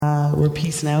we're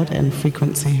peacing out, and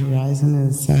Frequency Horizon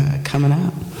is coming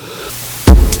up.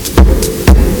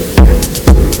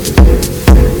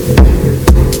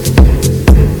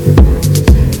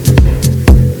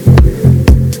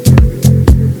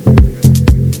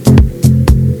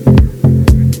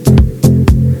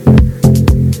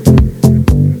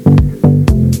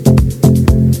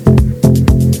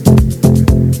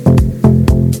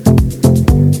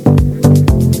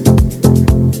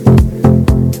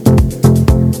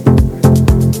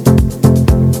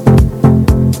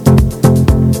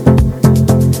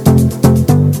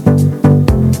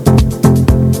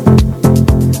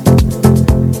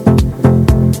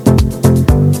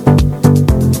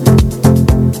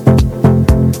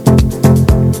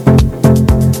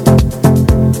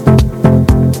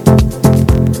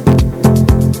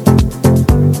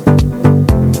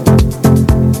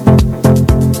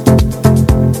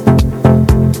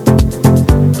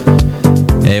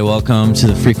 Welcome to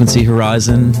the Frequency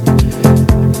Horizon.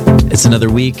 It's another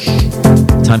week.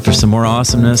 Time for some more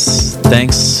awesomeness.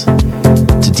 Thanks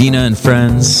to Dina and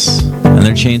friends and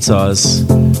their chainsaws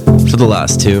for the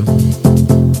last two.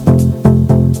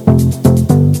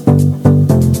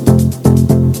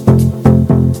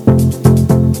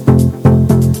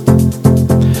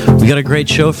 We got a great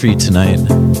show for you tonight,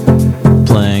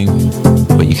 playing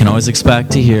what you can always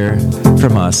expect to hear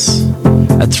from us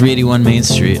at 381 Main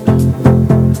Street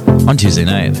on Tuesday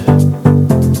night.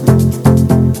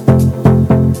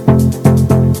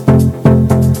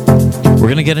 We're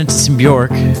going to get into some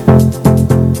Bjork,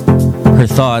 her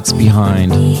thoughts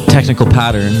behind technical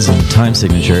patterns and time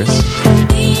signatures.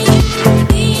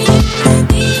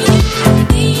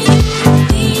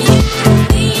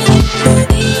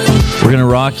 We're going to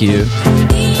rock you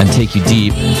and take you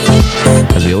deep,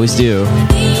 as we always do,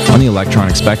 on the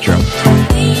electronic spectrum.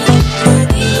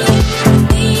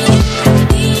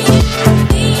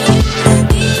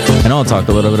 And I'll talk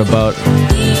a little bit about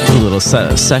the little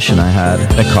session I had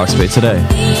at Cox Bay today.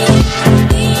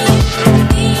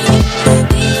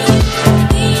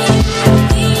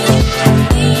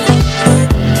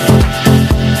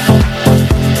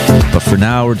 But for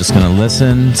now, we're just going to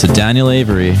listen to Daniel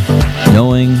Avery,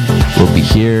 knowing we'll be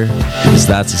here because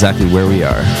that's exactly where we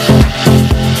are.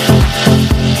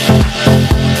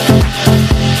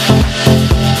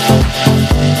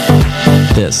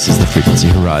 This is the Frequency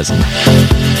Horizon.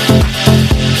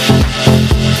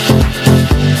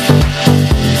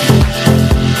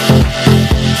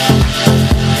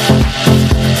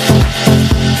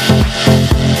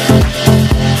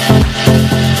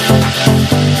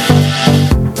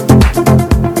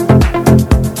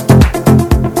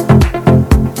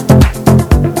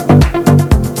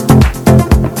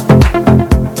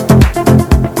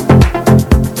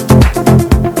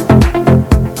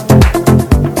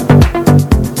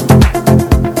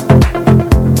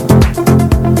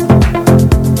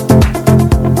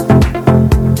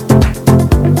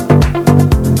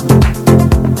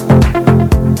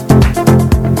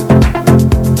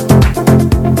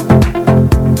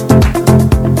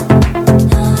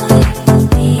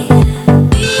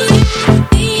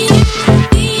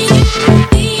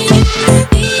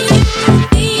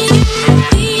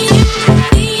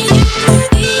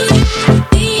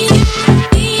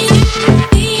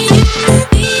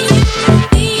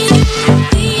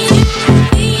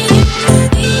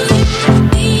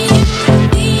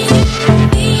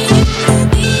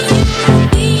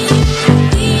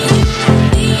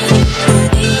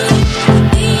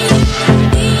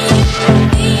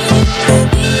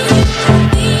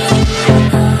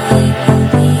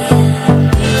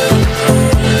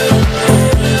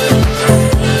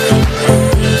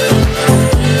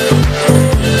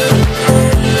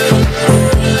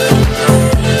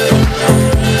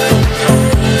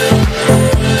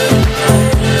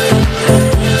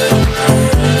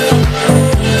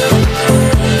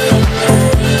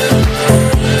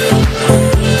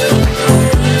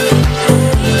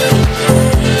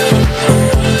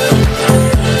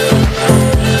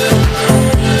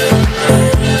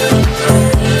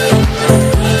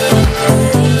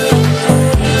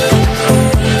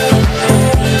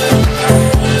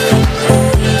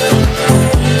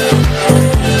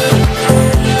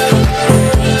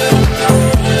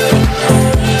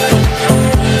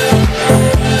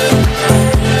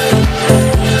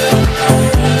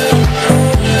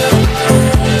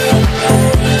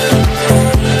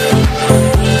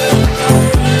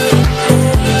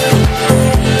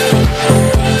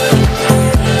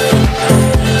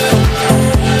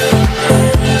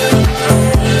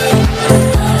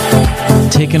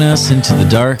 taking us into the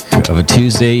dark of a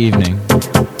Tuesday evening.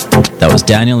 That was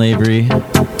Daniel Avery,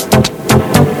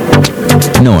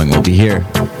 knowing we'll be here.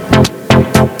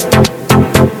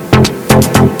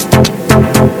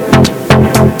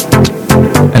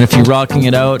 And if you're rocking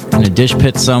it out in a dish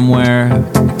pit somewhere,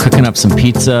 cooking up some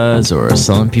pizzas or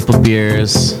selling people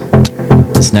beers,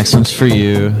 this next one's for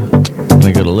you. I'm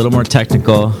gonna get a little more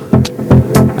technical.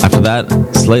 After that,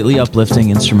 slightly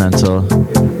uplifting instrumental.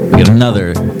 We get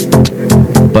another,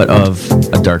 but of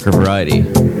a darker variety.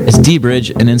 It's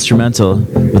D-Bridge, an instrumental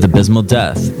with Abysmal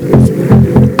Death.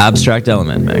 Abstract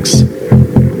Element mix.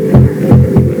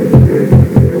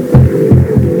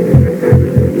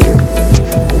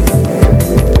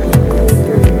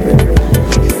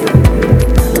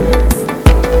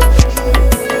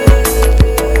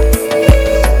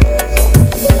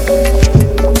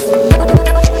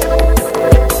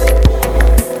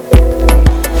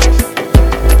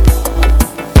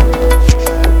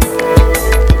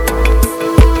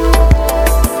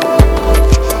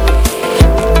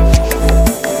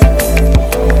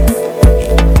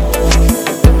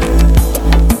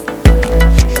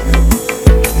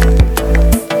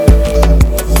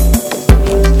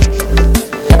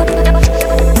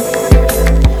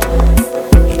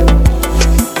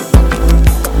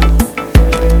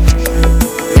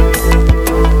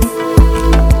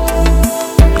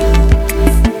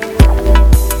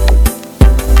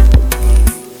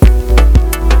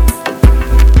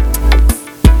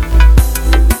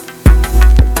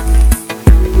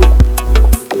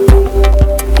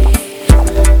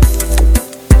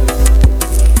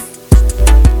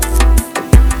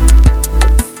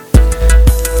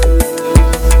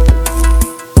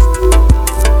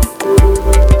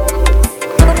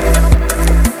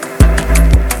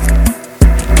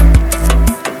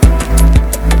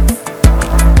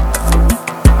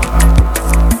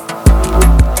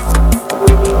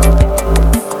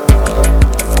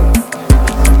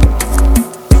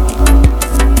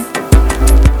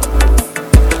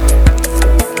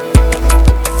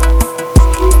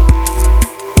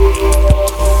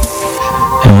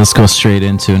 Let's go straight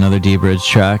into another D-Bridge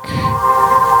track,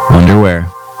 Wonderwhere.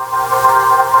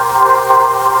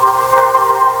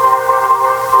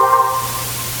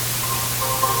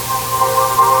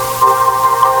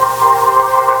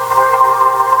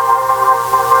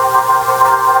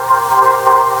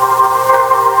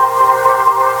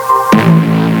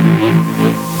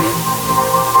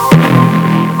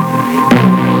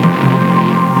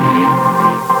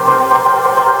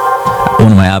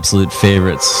 One of my absolute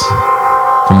favorites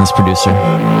from this producer.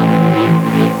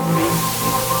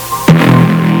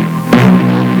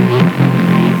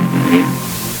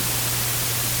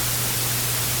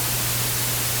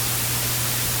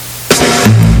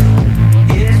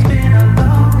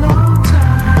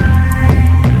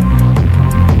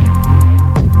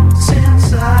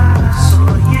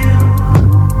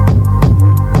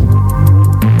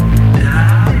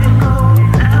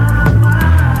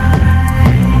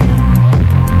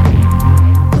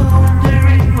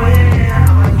 Wondering where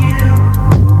are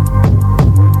you?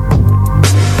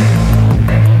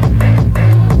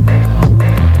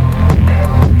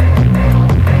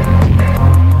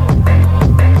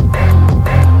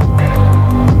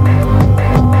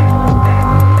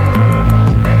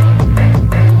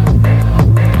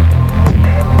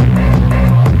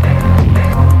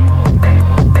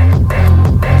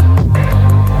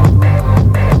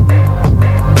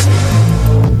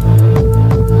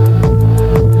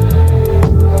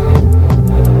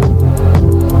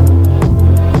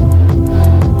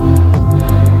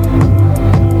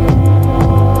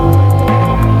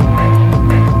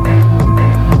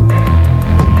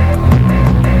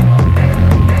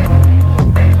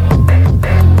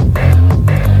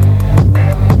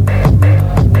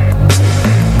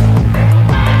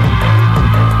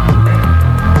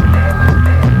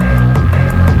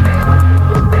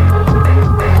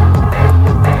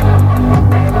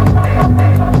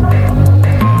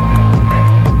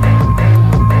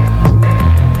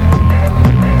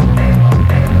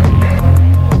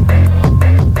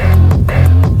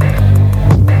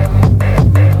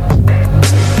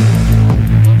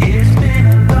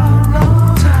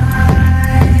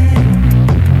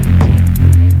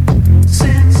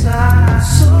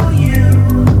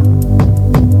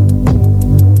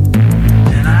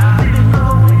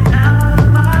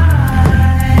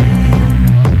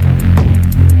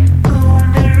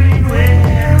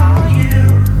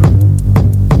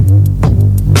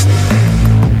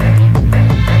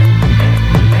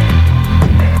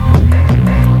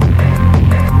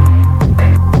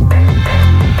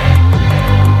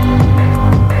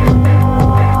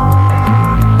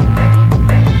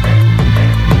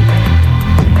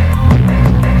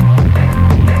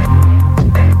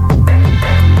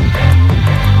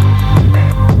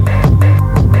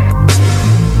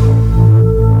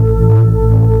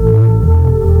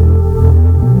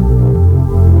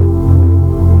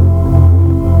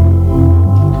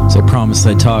 suggest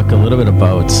I talk a little bit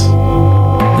about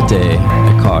the day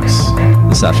at Cox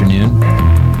this afternoon.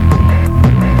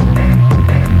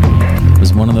 It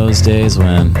was one of those days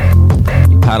when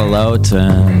you paddle out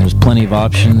and there's plenty of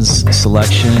options,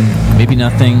 selection, maybe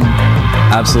nothing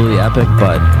absolutely epic,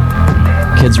 but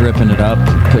kids ripping it up,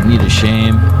 putting you to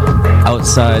shame,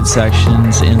 outside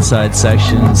sections, inside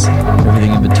sections,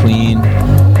 everything in between,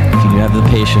 if you have the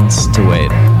patience to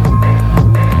wait.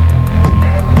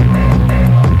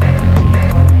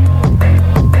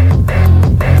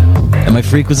 And my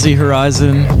Frequency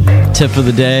Horizon tip of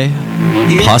the day,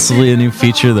 possibly a new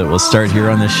feature that will start here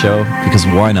on this show, because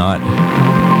why not?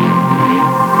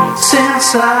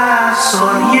 Since I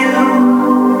saw you,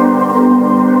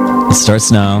 it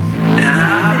starts now. and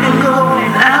I've been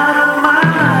going out of my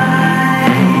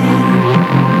mind,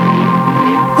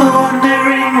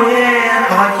 wondering where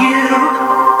are you?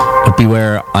 But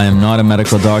beware, I am not a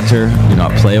medical doctor. Do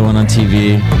not play one on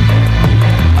TV.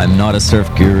 I'm not a surf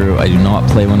guru. I do not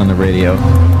play one on the radio.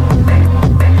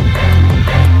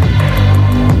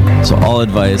 So all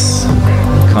advice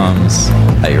comes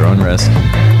at your own risk.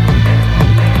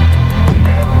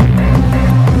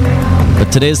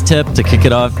 But today's tip to kick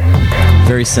it off,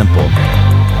 very simple.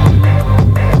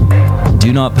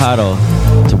 Do not paddle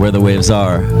to where the waves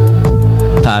are.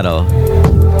 Paddle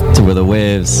to where the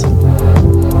waves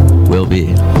will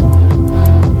be.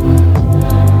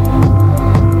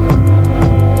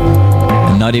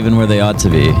 And not even where they ought to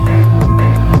be.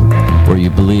 Where you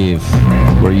believe,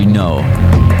 where you know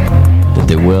that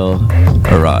they will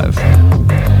arrive.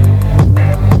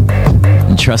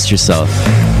 And trust yourself.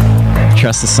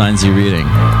 Trust the signs you're reading.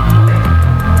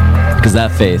 Because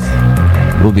that faith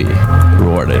will be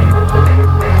rewarded.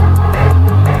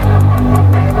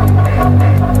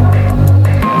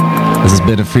 This has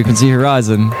been a Frequency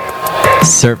Horizon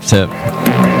surf tip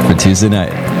for Tuesday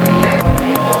night.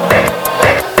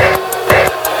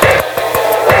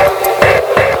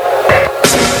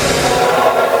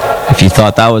 If you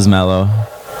thought that was mellow,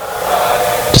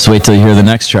 just wait till you hear the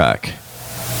next track.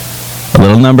 A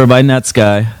Little Number by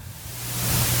Netsky,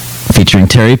 featuring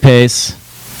Terry Pace.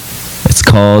 It's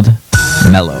called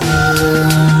Mellow.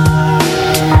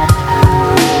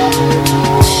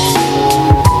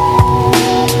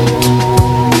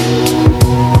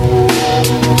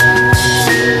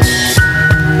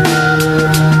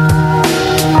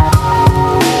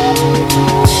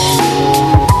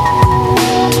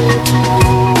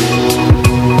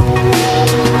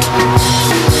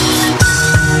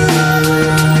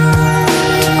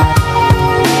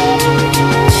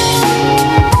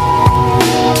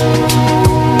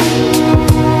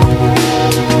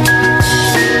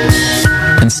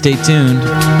 Stay tuned,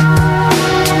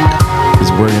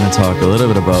 because we're going to talk a little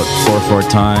bit about 4/4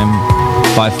 time,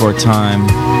 5/4 time,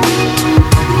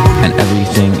 and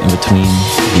everything in between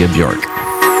via Bjork.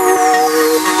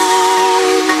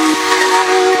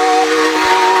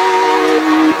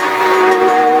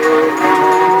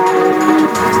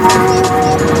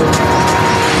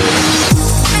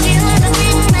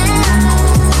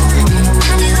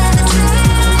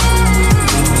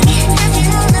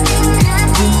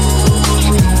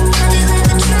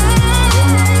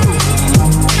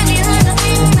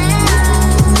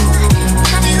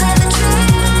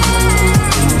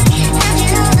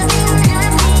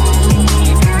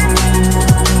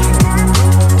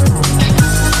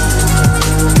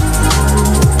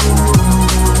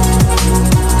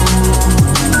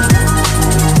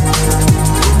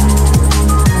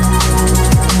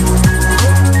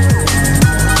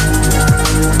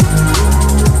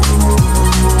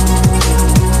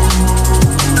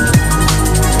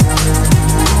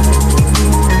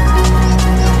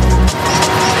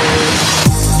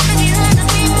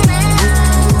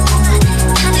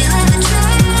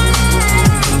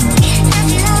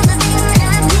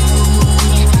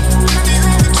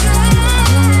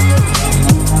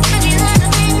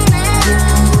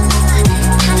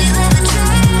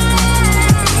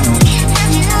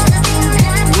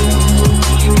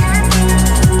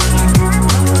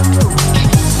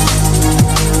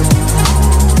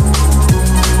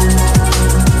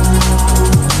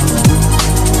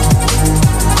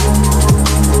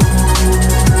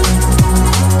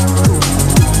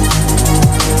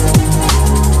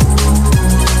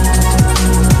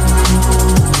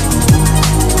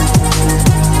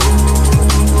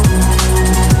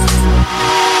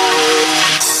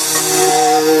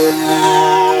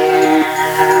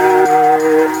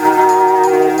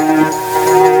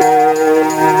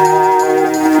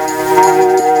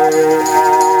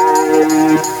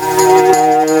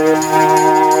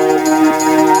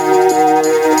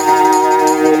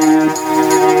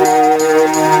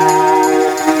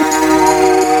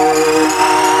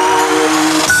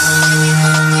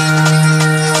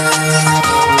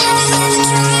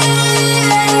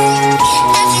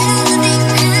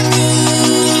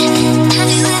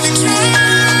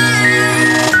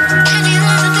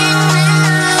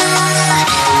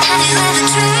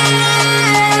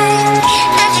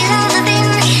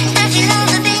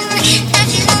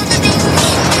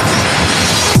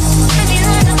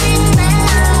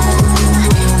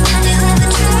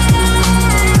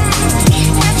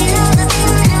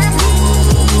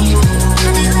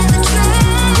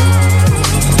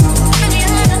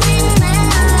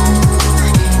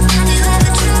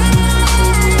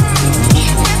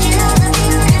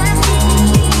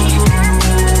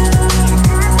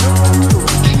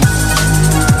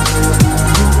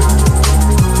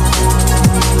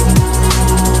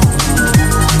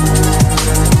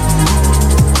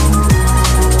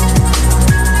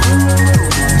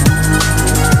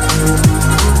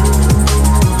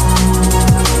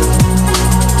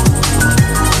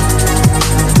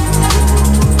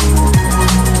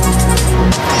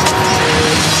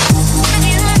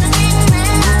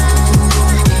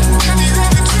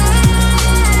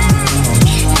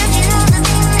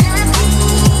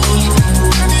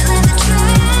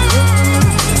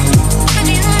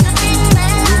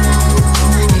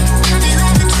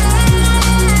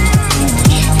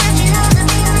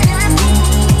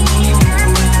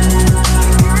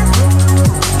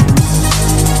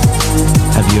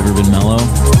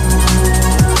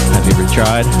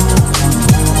 satisfied?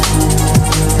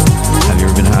 Have you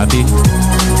ever been happy?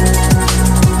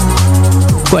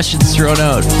 Questions thrown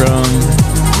out from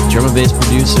drum and bass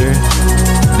producer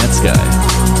Netsky.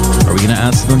 Are we going to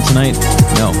answer them tonight?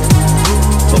 No.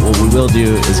 But what we will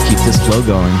do is keep this flow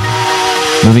going.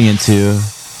 Moving into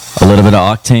a little bit of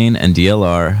Octane and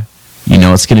DLR. You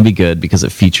know it's going to be good because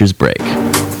it features Break.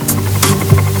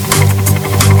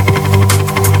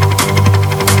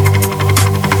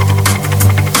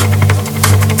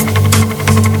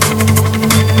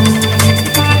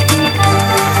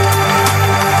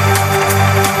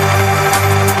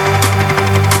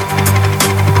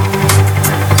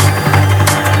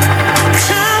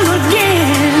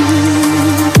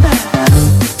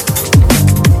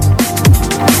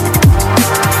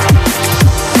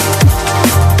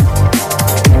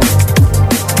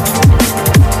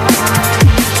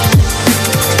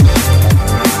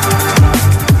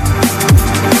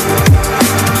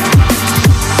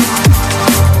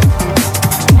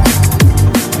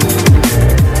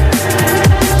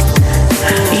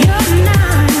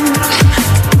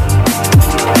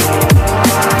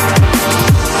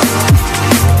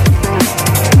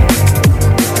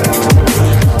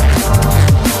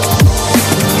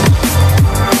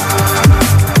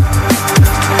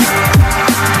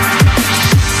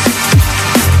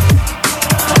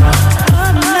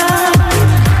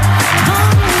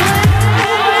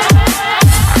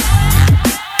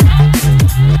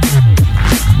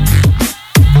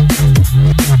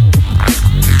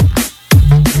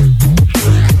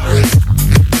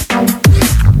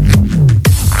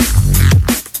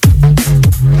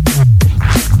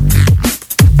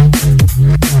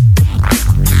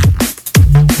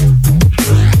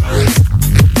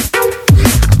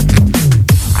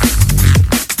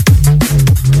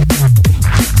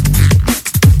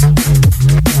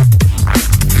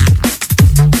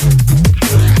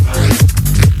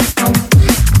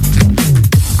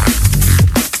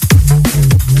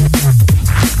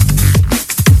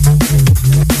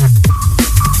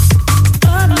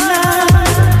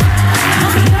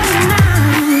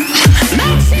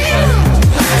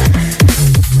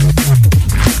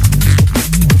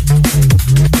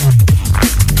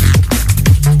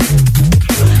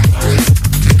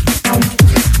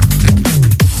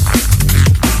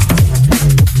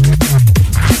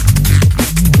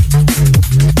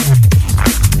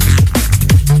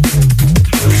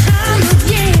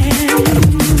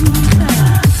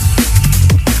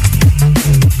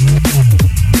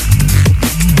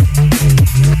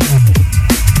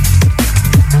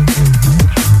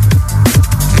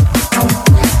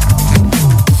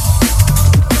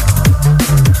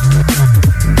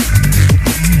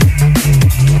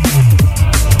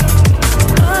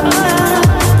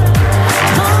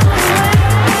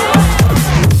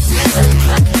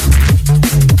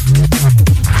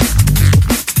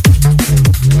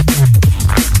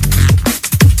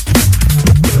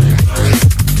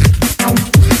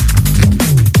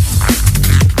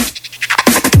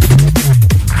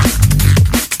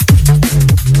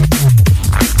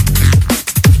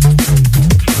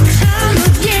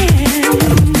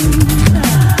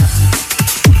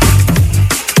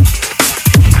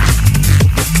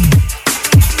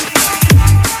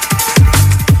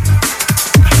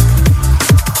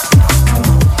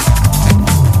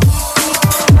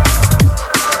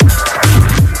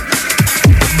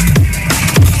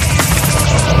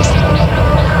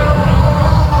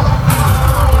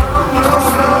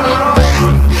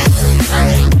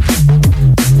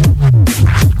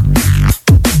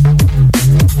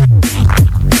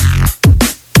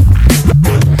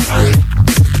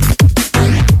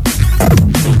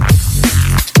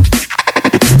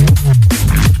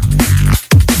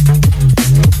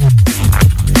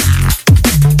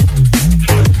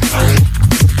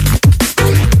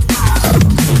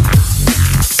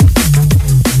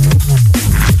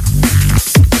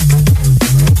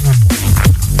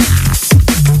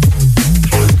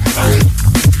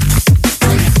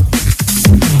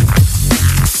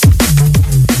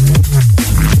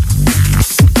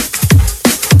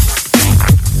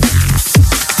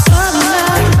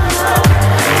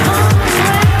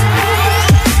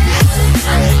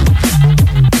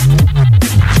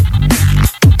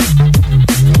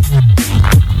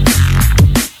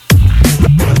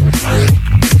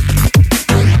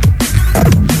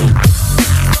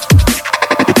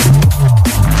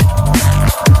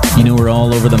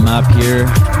 here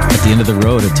at the end of the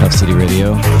road at Tough City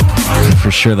Radio. And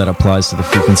for sure that applies to the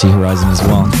Frequency Horizon as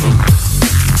well.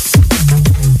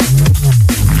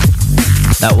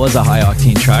 That was a high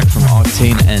octane track from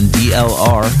Octane and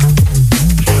DLR,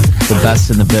 the best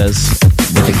in the biz,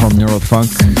 what they call neurofunk.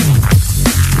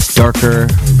 It's darker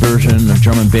version of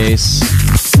drum and bass,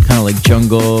 kind of like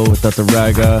jungle without the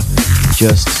raga,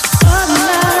 just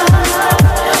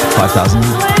 5,000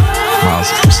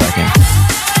 miles per second.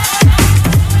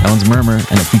 That one's Murmur,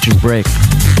 and it features Break.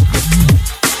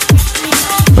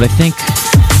 But I think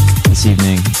this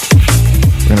evening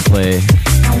we're gonna play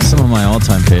some of my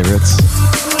all-time favorites.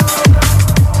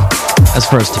 As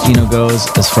far as Tofino goes,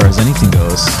 as far as anything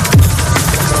goes.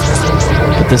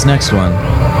 But this next one,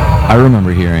 I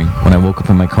remember hearing when I woke up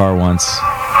in my car once.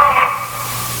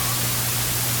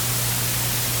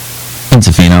 In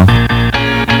Tofino.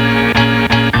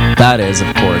 That is,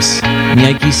 of course,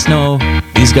 Nike Snow.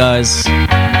 These guys,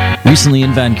 recently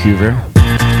in Vancouver,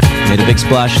 made a big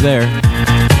splash there.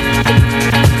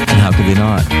 And how could they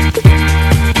not?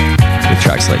 With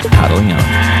tracks like Paddling Out.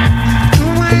 The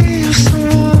waves are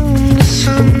warm, the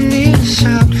sun is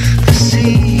out, the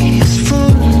sea is full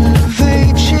of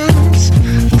agents.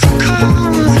 The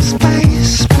calm of the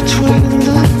space between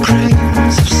the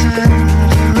grains of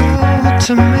sand are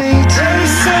automated.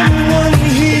 There's someone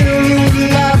here who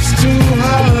laughs too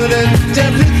hard at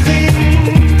everything.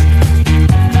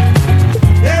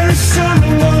 There is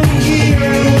someone here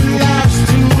who laughs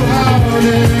too hard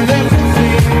at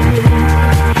everything.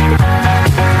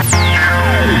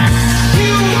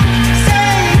 You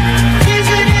say,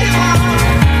 isn't it hard?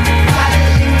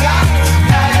 Paddling out,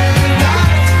 paddling out.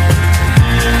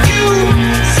 You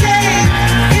say,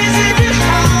 isn't it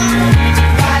hard?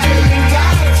 Paddling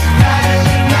out,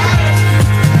 paddling out.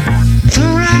 The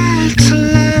rattle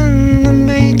and the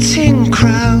mating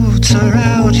crowds are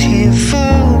out here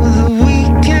for the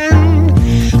weekend.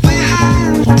 We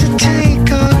had to take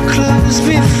our clothes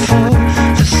before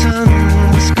the sun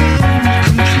was gone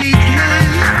completely.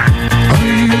 I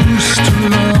used to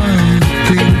lie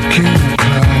thinking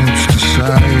clouds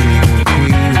deciding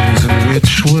queens and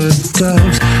rich were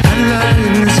doves. At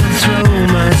lines I throw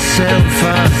myself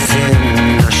off in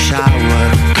a shower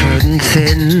curtain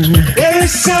thin. There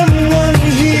is someone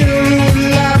here who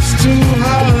laughs too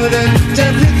hard at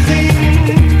everything.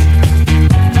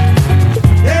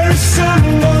 There is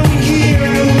someone here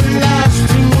who laughs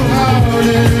too hard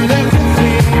at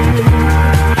everything.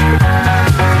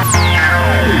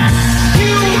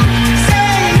 You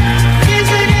say,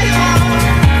 isn't it hard?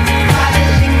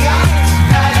 Paddling out,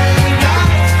 paddling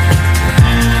out.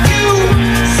 You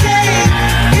say,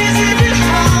 isn't it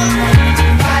hard?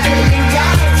 Paddling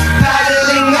out,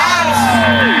 paddling out.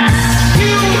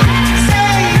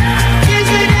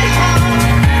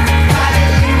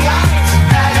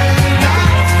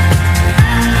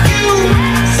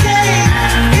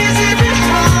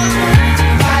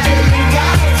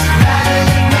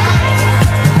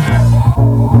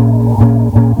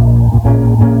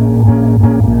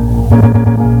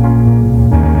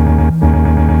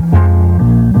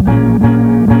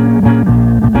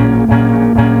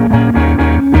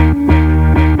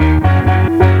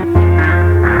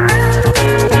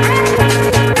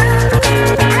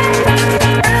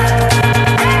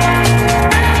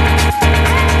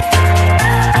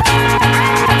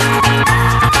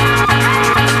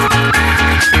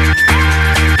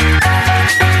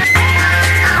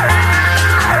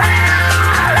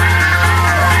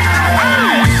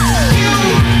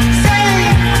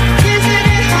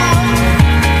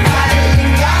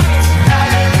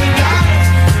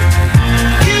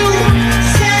 You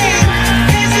say,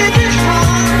 isn't it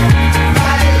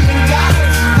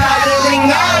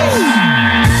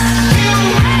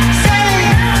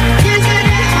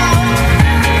hard?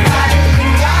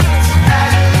 Paddling out,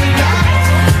 paddling out.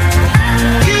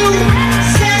 You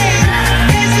say,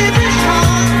 isn't it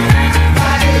hard?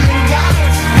 Paddling out,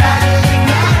 paddling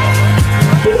out.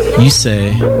 You say,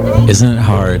 isn't it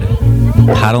hard?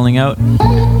 Paddling out?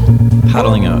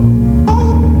 Paddling out.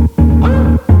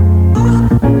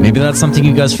 Maybe that's something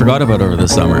you guys forgot about over the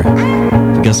summer.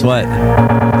 But guess what?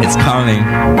 It's coming.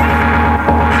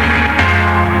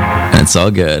 And it's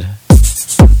all good.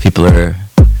 People are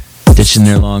ditching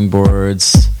their long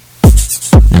boards.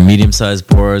 Their medium-sized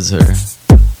boards are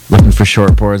looking for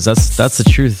short boards. That's the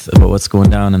truth about what's going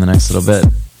down in the next little bit.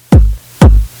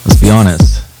 Let's be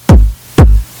honest.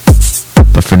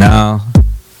 But for now,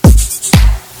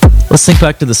 let's think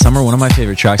back to the summer. One of my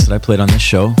favorite tracks that I played on this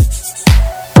show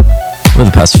over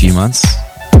the past few months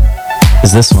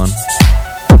is this one.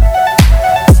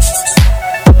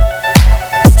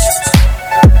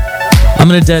 I'm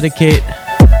going to dedicate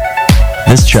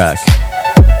this track,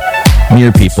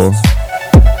 Mere People,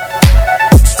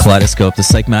 Kaleidoscope, the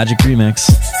Psych Magic remix,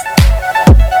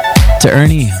 to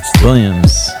Ernie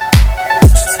Williams,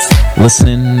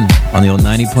 listening on the old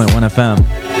 90.1 FM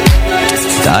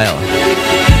dial.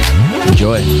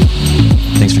 Enjoy.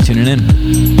 Thanks for tuning in.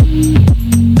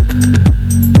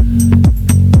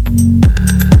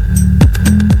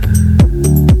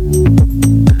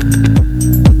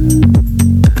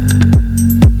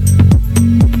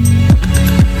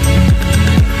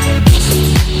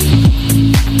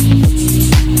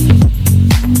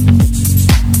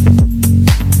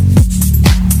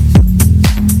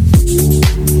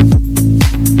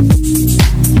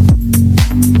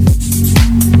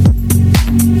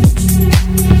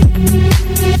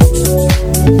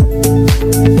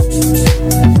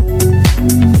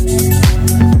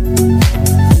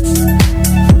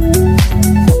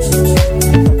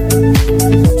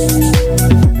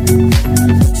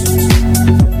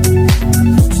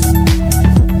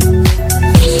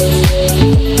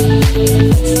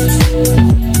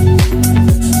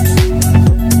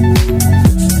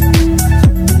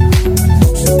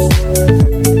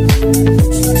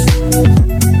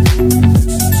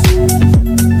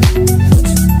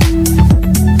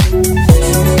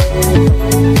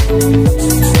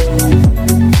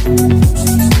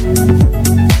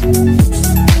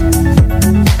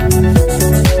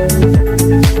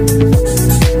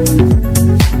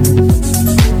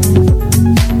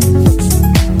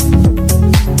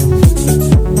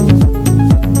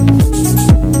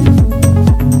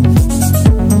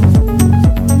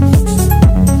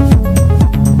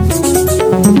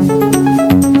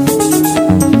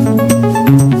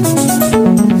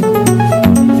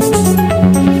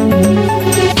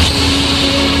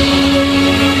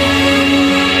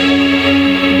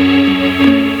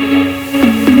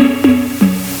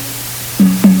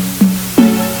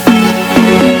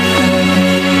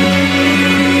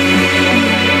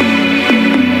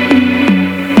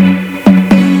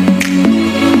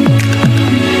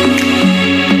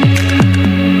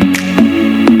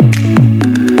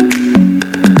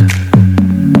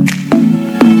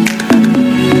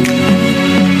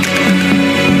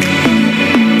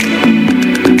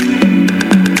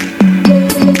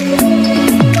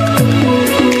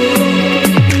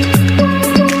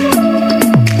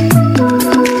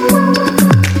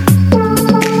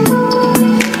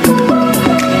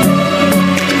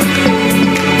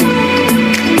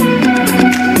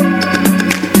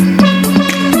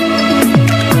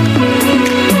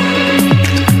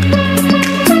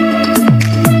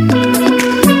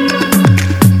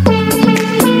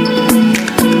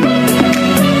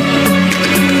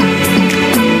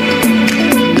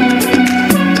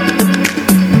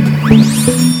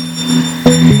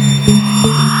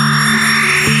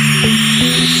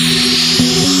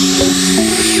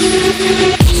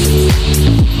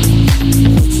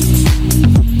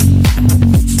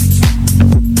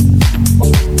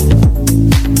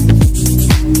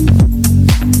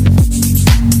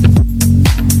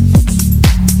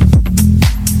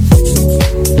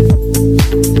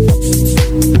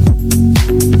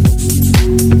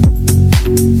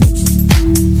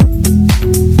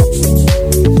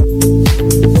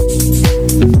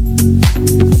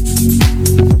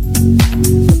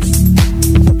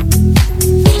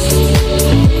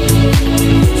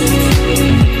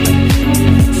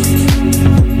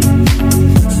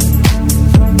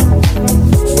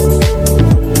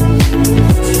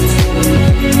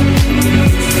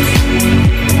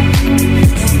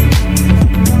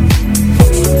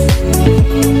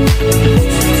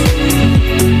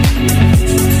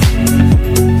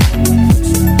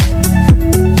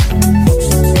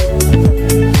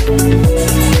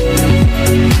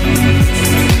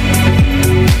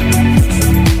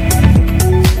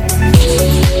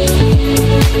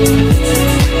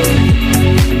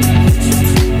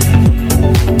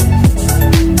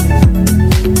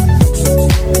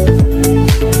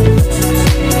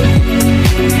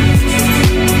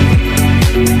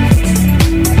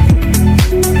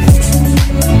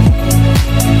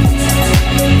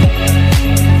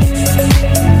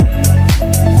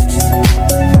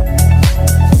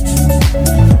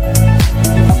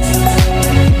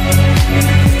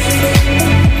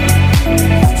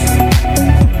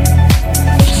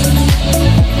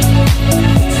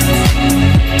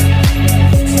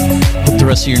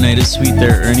 rest of your night is sweet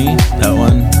there, Ernie. That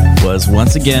one was,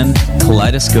 once again,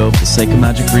 Kaleidoscope, the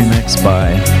Psychomagic remix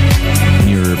by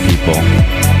Mirror People.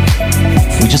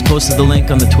 We just posted the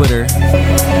link on the Twitter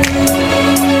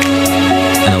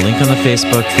and a link on the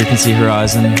Facebook, Frequency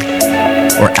Horizon,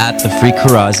 or at the Freak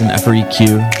Horizon,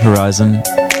 F-R-E-Q Horizon,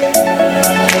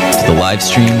 to the live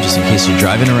stream, just in case you're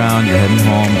driving around, you're heading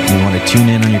home, you want to tune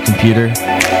in on your computer.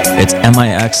 It's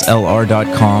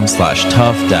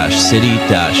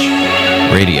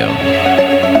mixlr.com/tough-city-radio.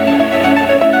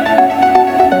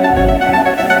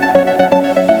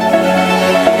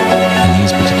 And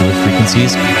these particular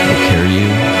frequencies will carry you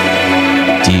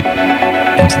deep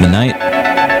into the night.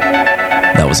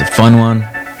 That was a fun one.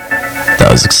 That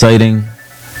was exciting.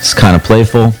 It's kind of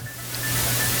playful.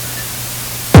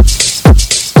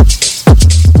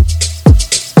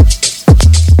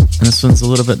 And this one's a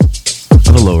little bit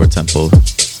of a lower tempo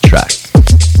track.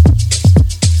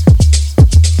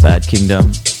 Bad Kingdom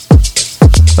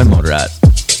by Motorrat,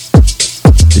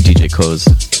 the DJ Koze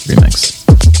remix.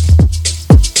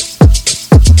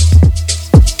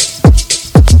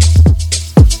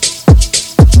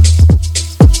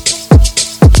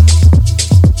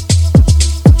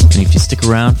 And if you stick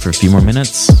around for a few more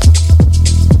minutes,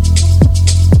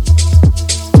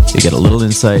 you get a little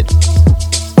insight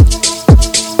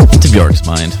into Bjork's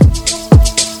mind.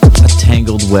 A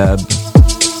tangled web,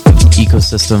 an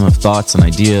ecosystem of thoughts and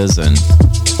ideas, and,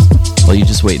 well, you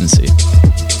just wait and see.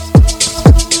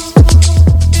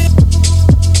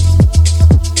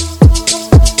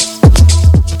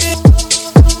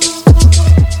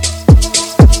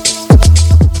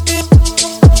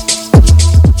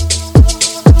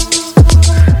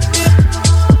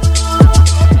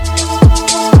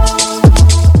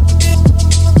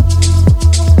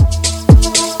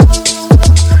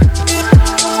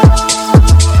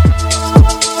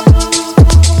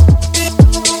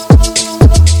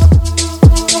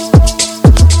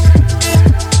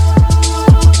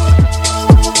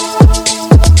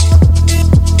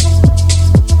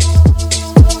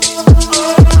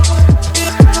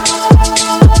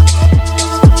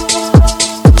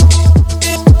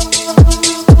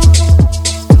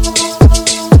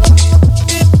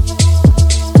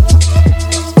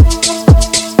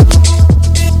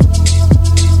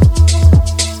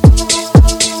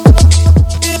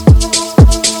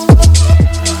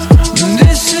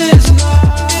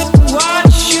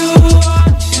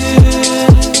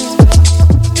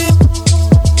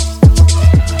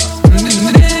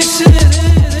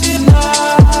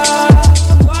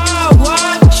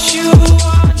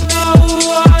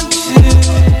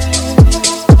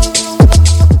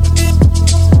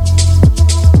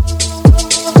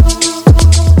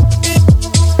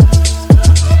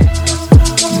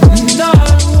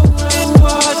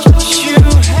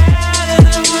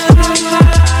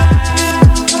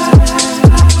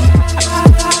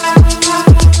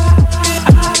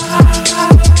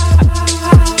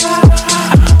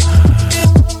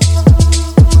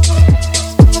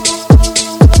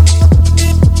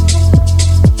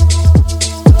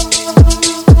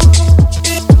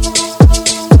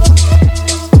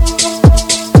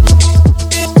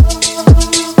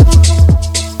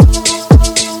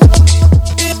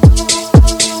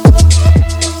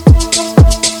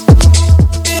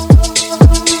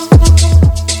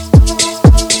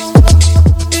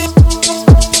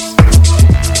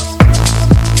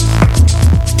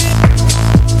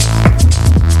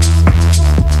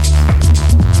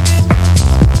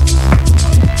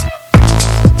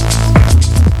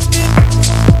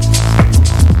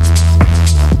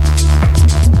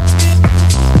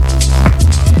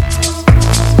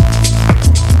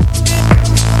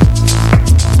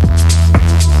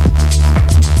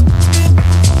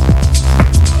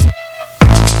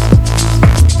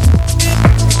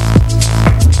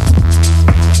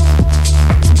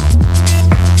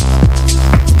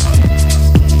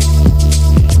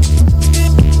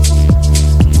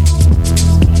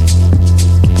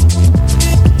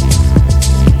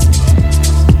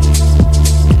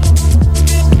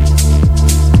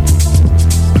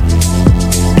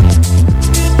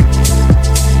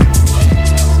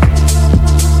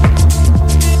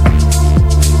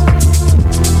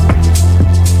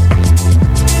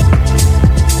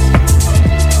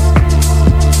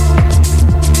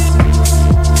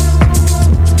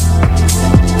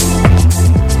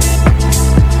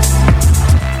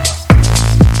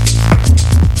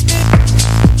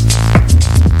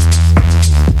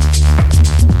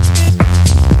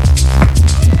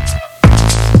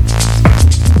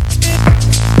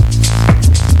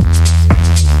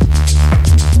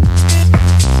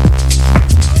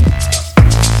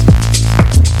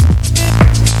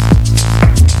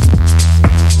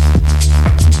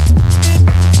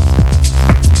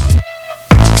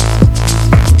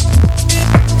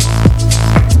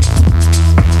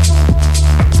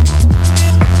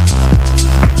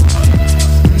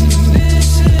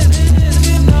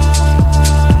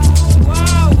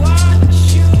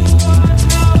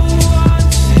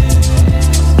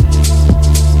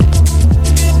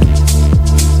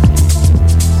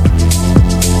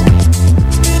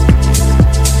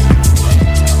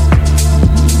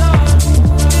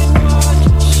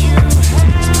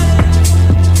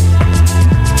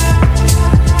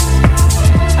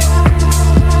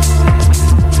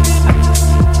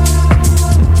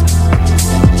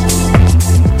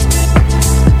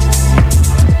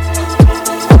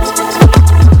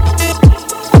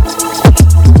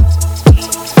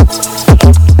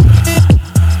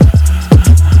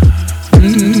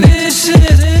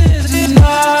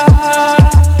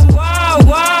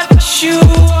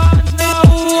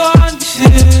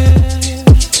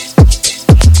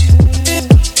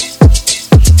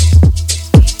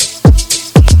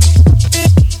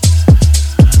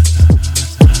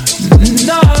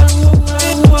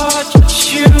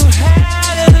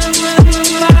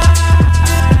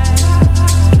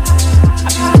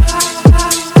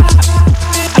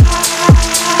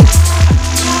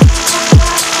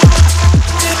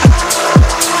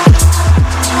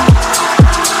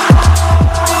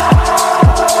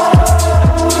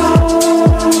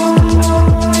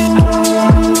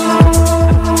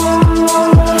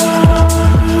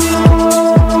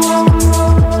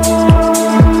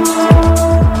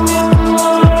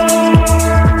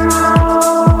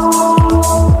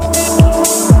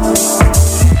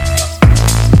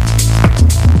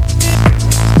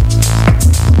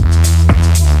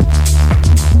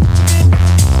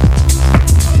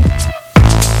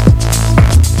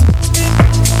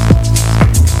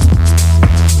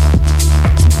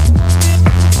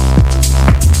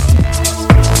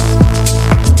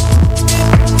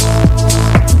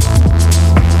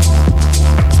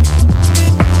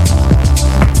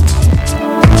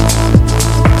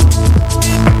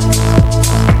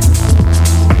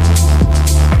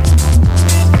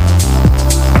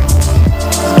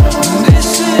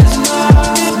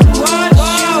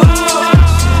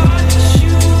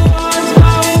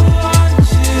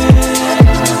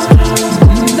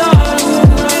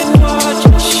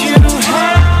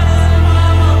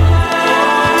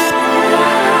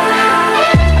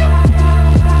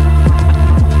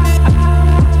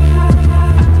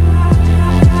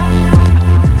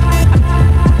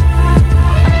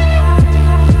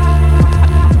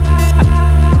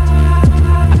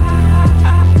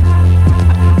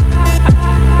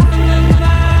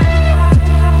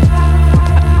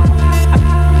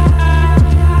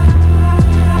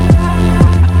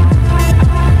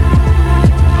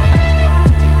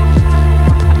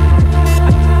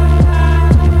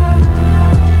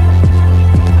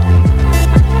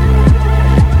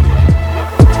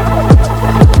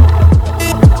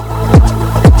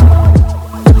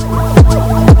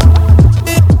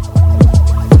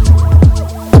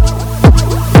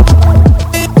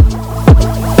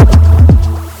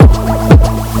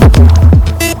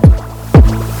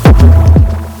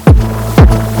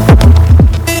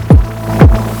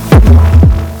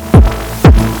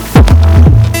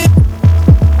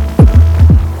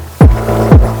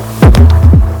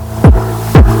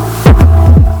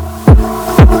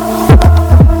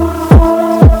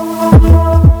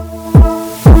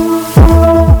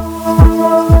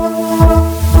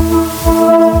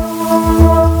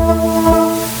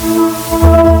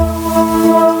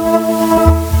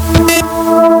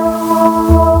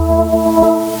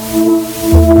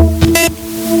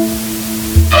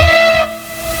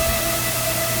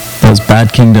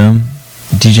 Bad Kingdom,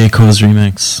 DJ Co's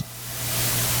remix.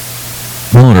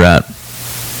 Mole Rat.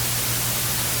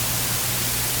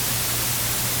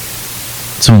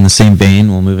 So in the same vein,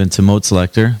 we'll move into Mode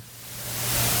Selector.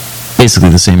 Basically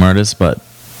the same artist, but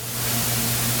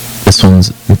this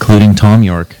one's including Tom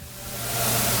York.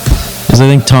 Because I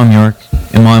think Tom York,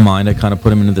 in my mind, I kind of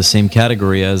put him into the same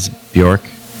category as Bjork,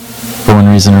 for one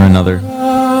reason or another.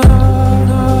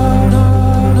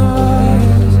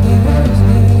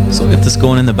 So we'll get this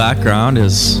going in the background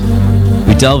as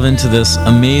we delve into this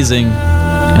amazing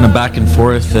kind of back and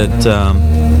forth that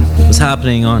was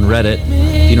happening on Reddit.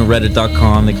 If you know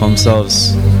reddit.com, they call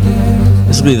themselves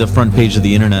basically the front page of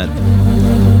the internet.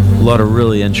 A lot of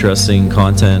really interesting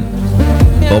content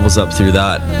bubbles up through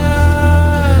that.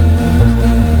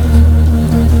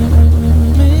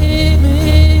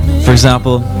 For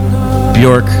example,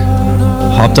 Bjork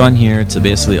hopped on here to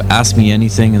basically ask me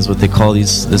anything, is what they call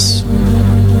this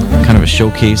kind of a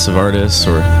showcase of artists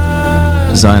or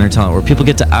designer talent, where people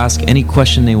get to ask any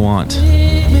question they want.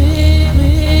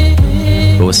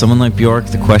 But with someone like Bjork,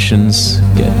 the questions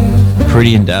get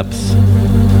pretty in depth.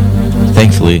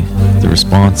 Thankfully, the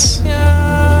response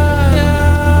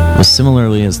was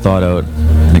similarly as thought out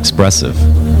and expressive.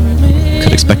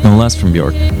 Could expect no less from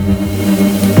Bjork.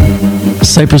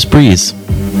 Cypress Breeze.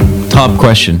 Top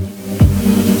question.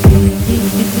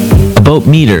 About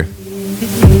meter.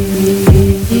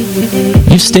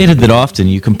 You've stated that often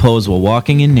you compose while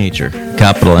walking in nature.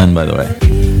 Capital N, by the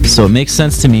way. So it makes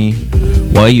sense to me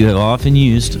why you have often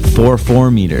used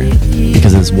 4/4 meter,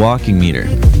 because it's walking meter.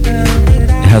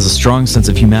 It has a strong sense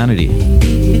of humanity.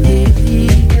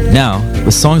 Now,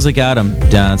 with songs like Atom,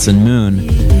 Dance, and Moon,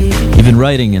 you've been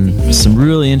writing in some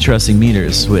really interesting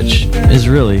meters, which is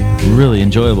really, really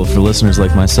enjoyable for listeners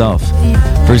like myself.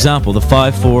 For example, the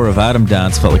 5/4 of Atom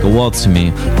Dance felt like a waltz to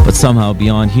me, but somehow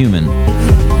beyond human.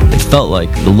 It felt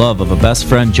like the love of a best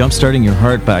friend jump-starting your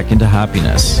heart back into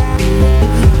happiness.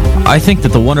 I think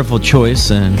that the wonderful choice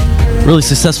and really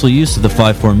successful use of the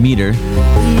 5/4 meter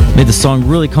made the song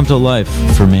really come to life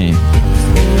for me.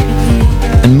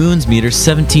 And Moon's meter,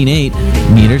 17/8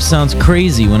 meter, sounds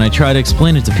crazy when I try to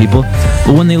explain it to people,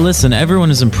 but when they listen,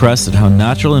 everyone is impressed at how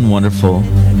natural and wonderful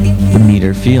the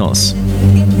meter feels.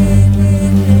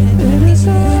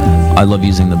 I love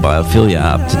using the Biophilia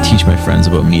app to teach my friends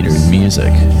about meter and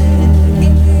music.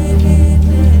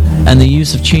 And the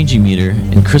use of changing meter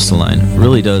in Crystalline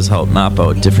really does help map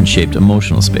out different shaped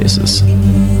emotional spaces.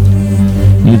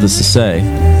 Needless to say,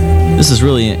 this is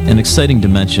really an exciting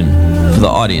dimension for the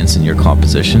audience in your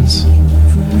compositions.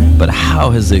 But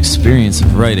how has the experience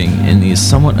of writing in these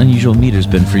somewhat unusual meters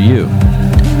been for you?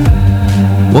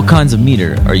 What kinds of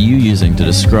meter are you using to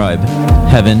describe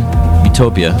heaven,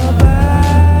 utopia,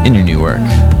 in your new work?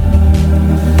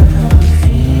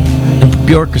 And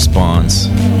Bjork responds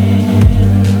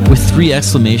with 3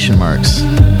 exclamation marks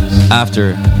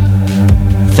after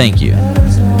 "thank you."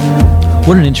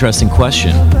 What an interesting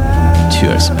question. 2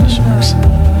 exclamation marks.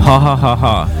 Ha ha ha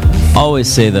ha. Always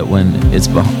say that when it's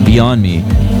beyond me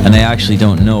and I actually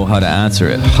don't know how to answer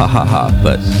it. Ha ha ha.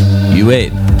 But you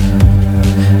wait.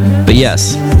 But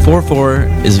yes, 4/4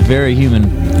 is very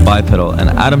human bipedal, and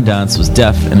Atom Dance was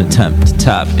def an attempt to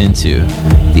tap into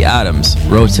the atoms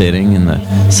rotating in the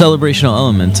celebrational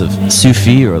element of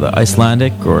Sufi, or the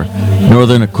Icelandic or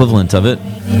northern equivalent of it,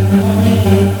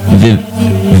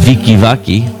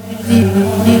 Vikivaki.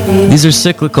 These are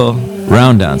cyclical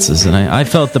round dances, and I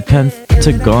felt the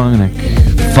pentagonic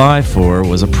 5/4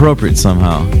 was appropriate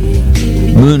somehow.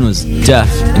 Moon was def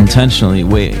intentionally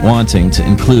wanting to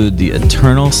include the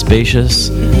eternal spacious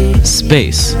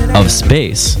space of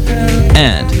space,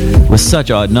 and with such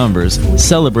odd numbers,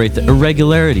 celebrate the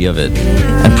irregularity of it,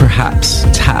 and perhaps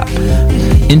tap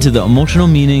into the emotional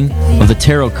meaning of the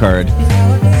tarot card,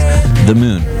 the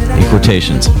moon, in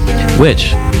quotations,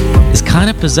 which is kind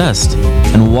of possessed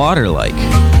and water-like.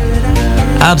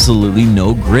 Absolutely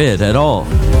no grid at all.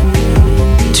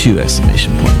 2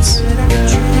 exclamation points.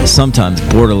 Sometimes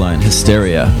borderline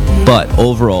hysteria, but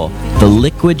overall, the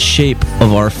liquid shape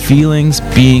of our feelings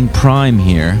being prime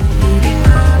here.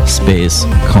 Space,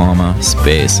 comma,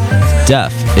 space.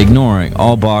 Def, ignoring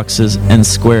all boxes and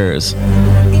squares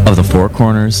of the 4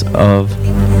 corners of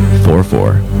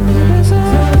 4/4.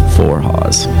 4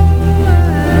 haws.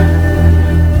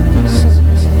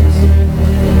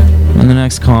 And the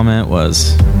next comment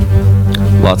was,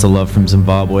 lots of love from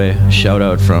Zimbabwe. Shout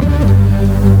out from,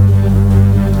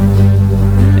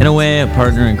 in a way, a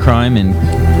partner in crime in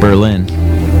Berlin.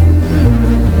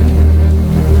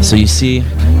 So you see,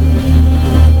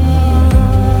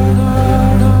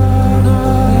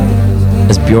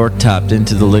 as Bjork tapped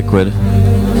into the liquid,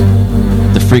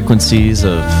 the frequencies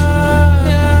of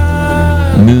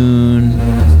moon,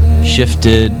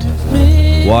 shifted,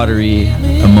 watery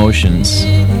emotions.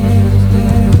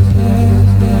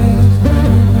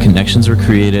 Connections were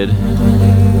created,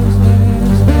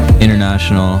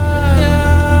 international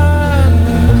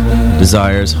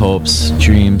desires, hopes,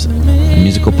 dreams, and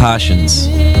musical passions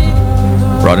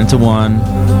brought into one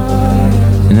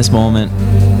in this moment.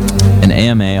 An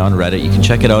AMA on Reddit. You can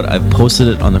check it out. I've posted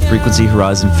it on the Frequency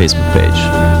Horizon Facebook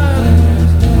page.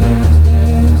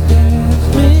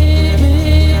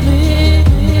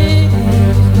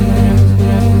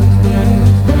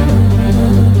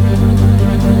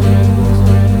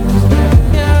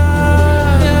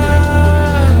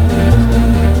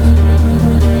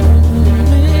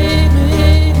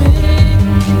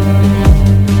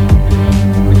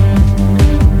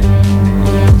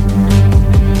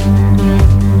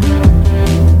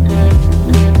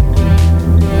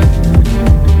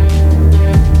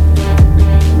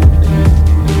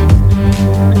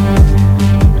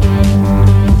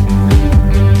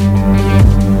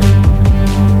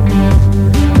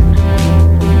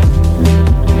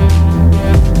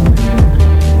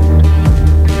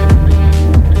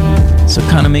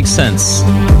 Makes sense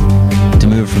to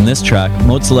move from this track,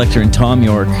 Mode Selector and Tom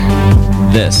York,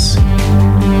 this,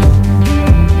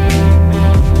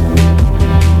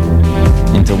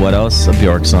 into what else? A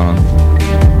Bjork song.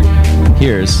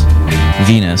 Here's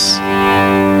Venus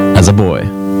as a Boy.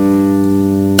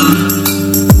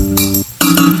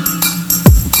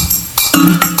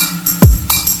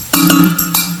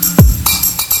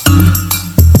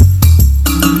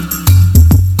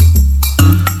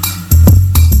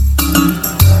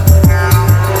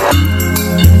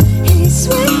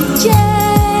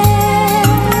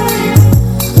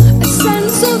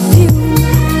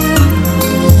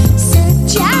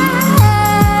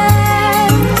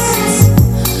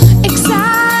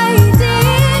 Exciting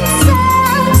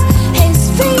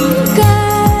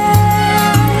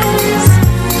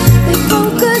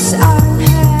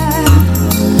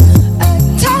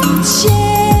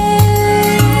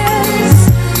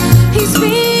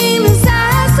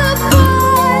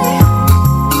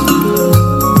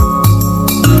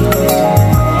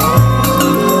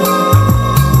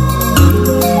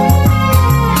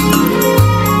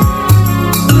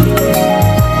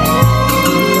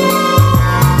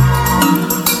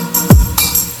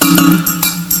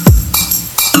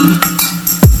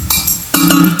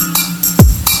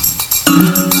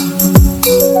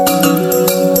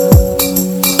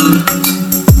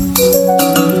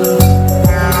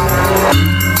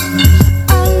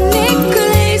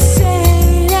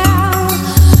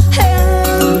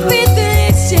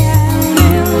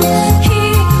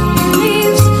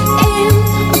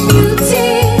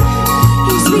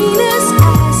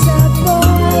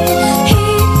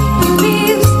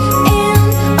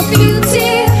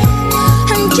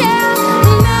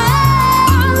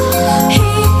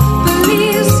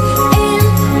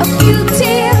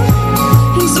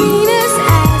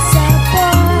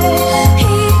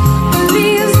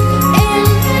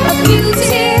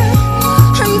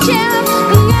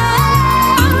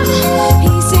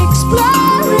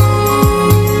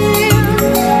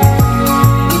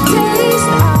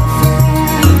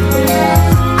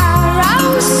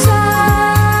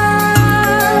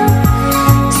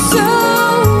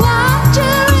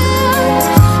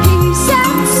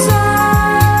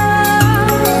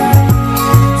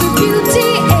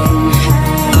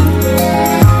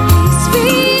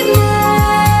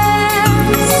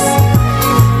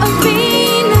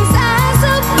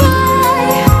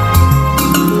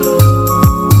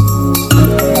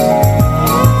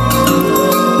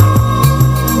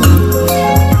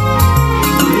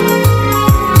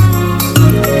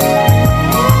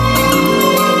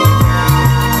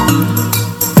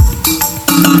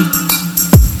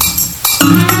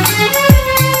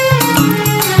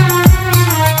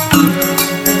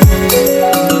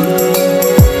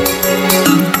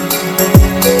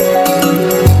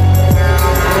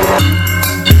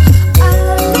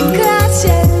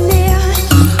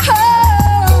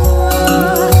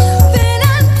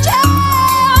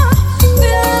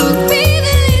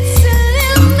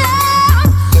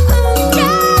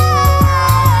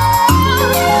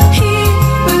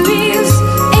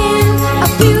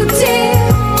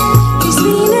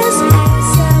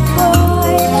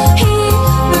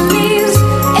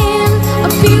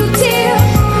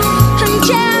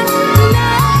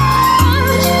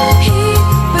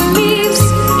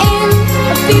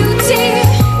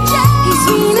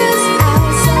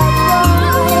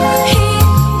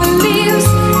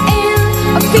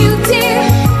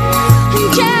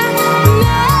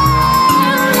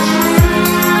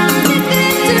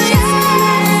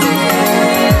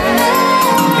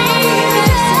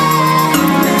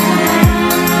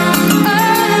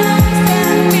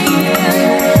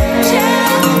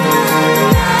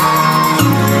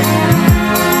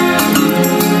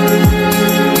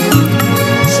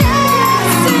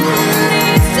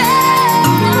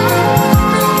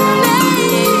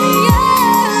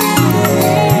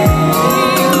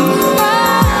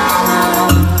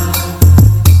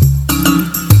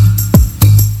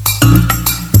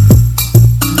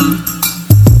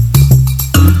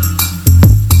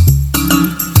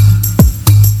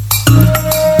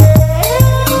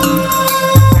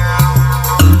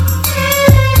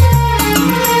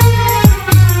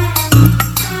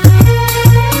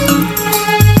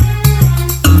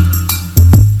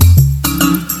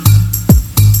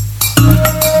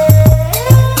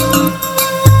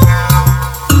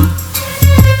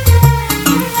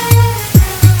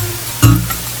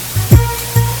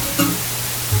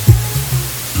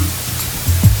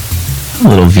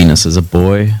Little Venus as a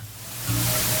Boy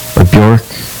by Bjork.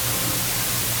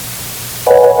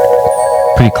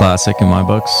 Pretty classic in my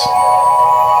books.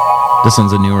 This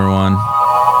one's a newer one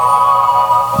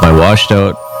by Washed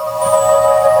Out.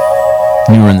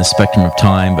 Newer in the spectrum of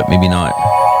time, but maybe not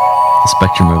the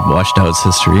spectrum of Washed Out's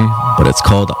history. But it's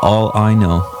called All I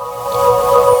Know.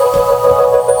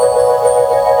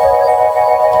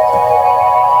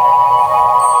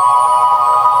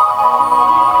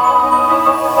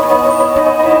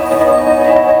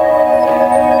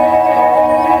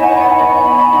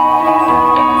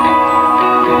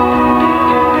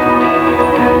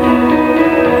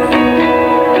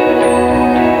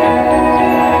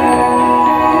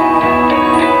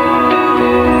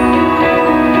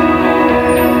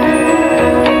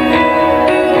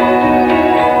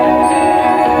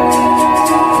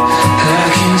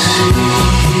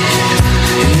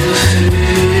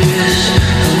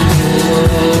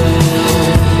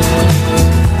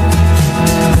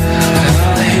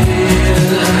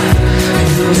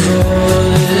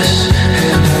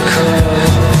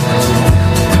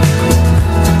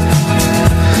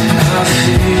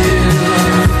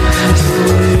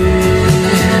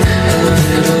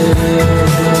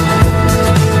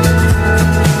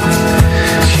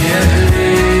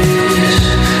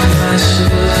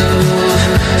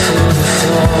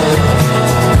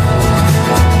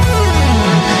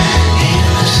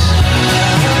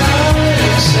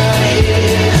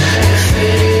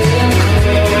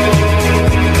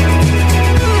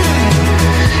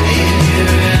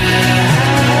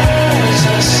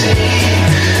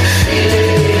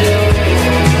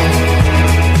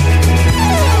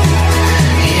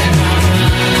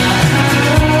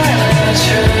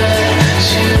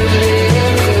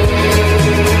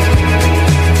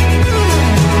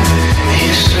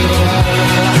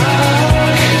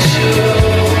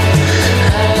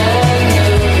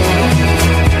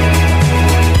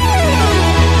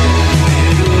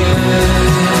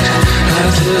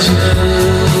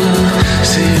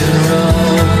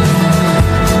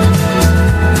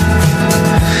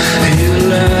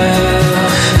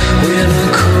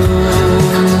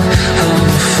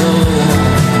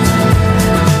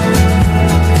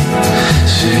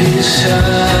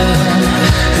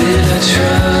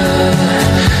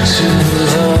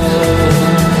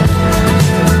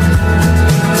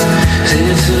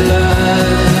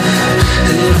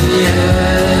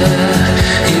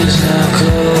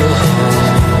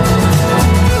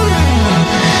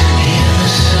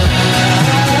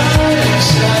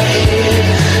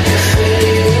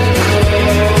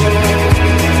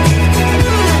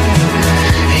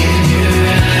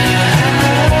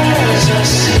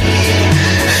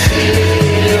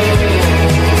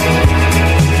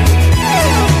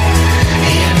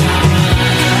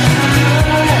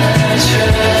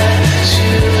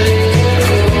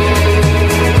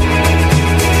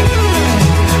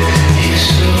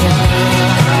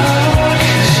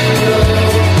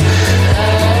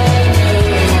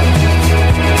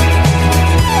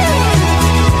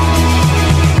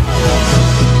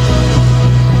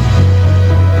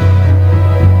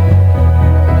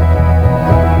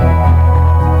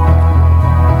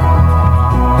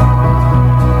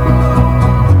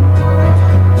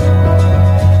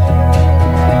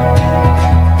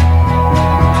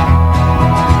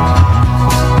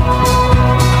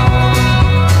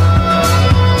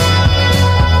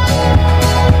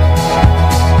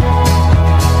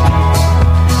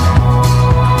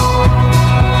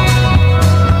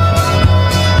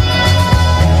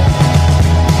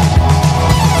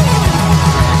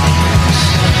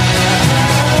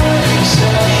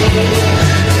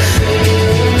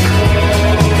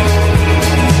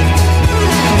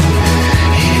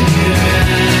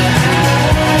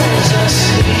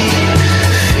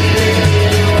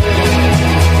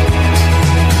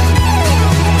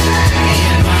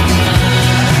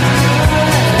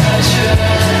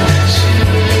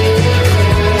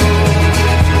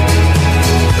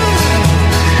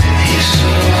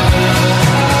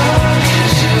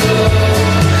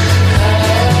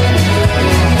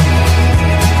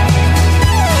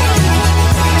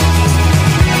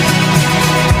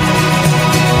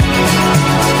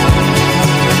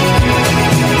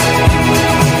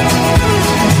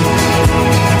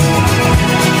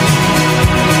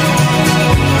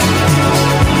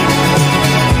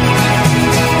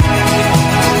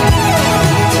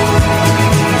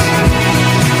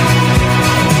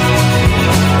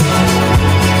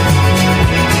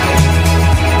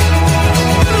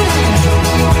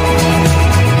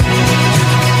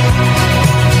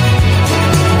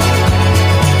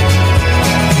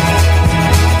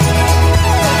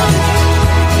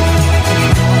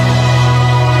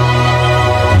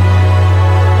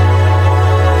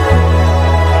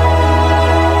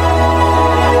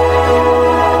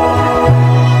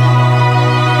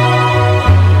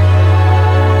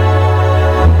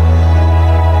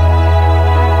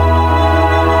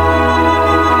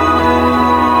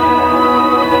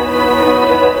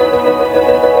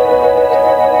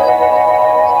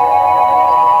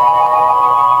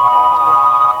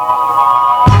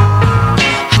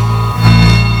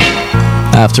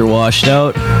 After Washed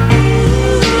Out.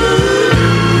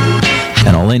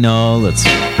 And all I know, let's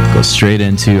go straight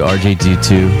into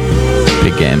RJD2,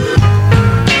 Big Game.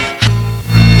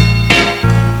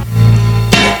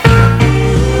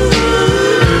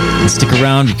 And stick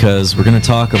around because we're going to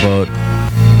talk about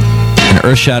an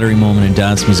earth-shattering moment in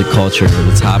dance music culture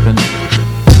that's happened.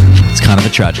 It's kind of a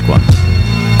tragic one.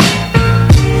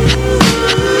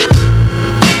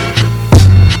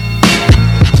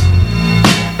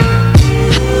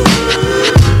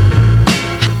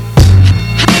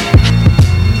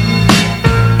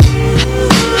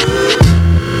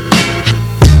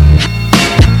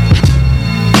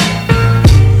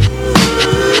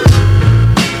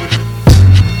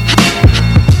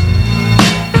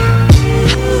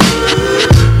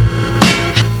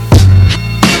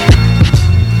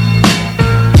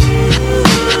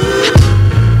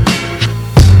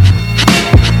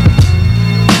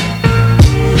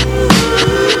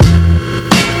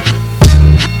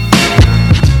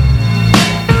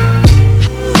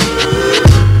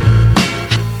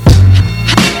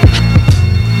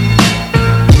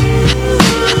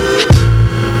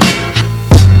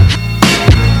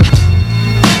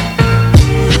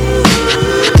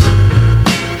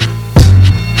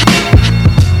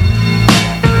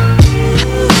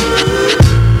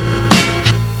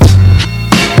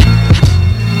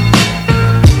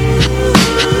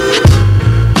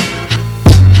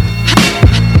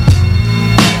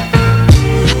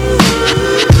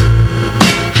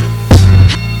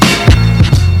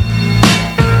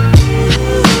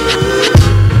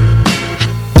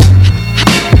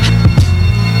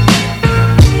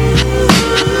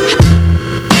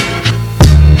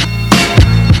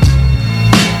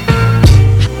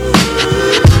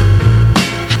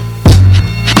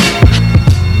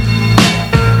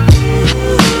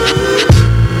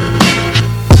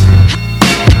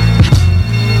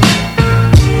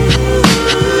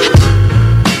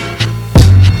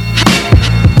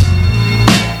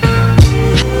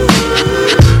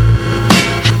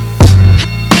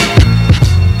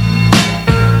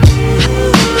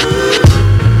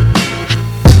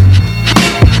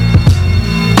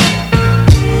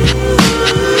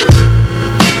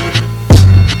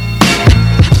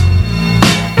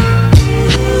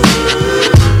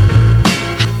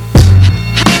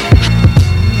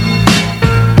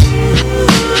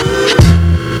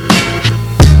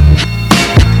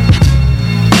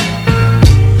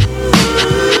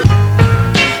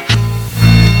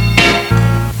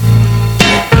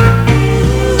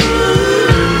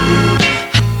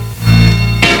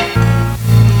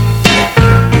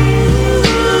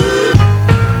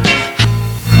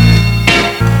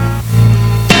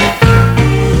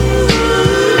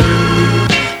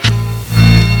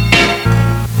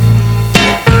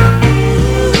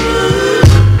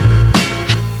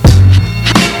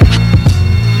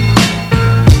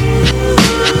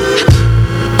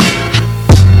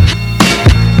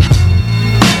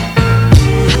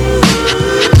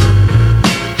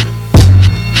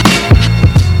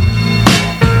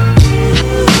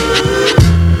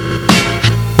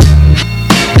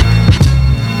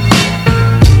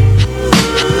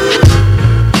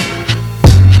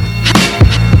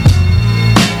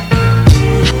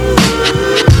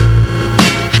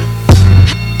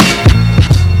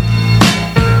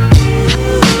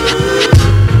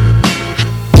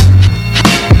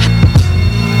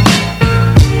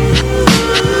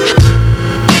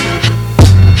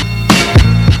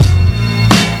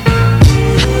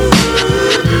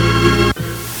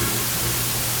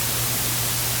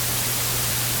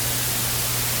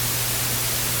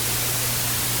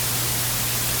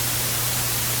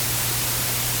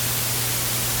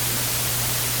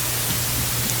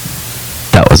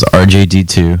 was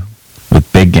RJD2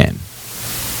 with Big Game.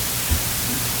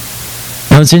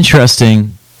 Now it's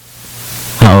interesting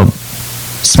how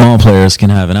small players can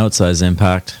have an outsized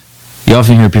impact. You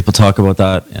often hear people talk about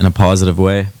that in a positive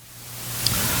way.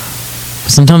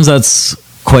 Sometimes that's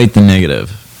quite the negative.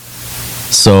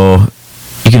 So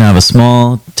you can have a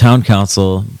small town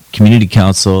council, community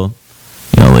council,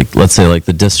 you know, like let's say like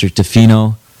the District of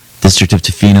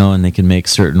Tofino, and they can make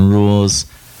certain rules,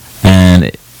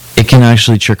 and it can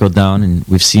actually trickle down, and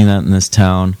we've seen that in this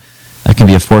town. That can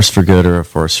be a force for good or a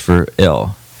force for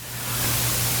ill.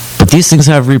 But these things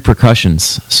have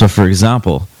repercussions. So for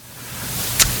example,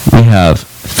 we have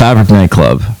Fabric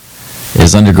Nightclub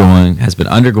has been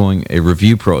undergoing a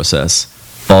review process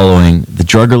following the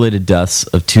drug-related deaths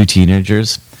of 2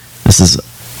 teenagers. This is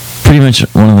pretty much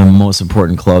one of the most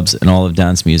important clubs in all of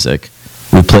dance music.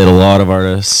 We played a lot of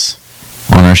artists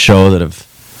on our show that have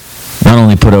not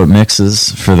only put out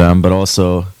mixes for them, but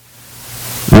also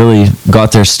really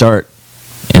got their start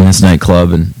in this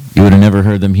nightclub, and you would have never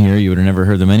heard them here. You would have never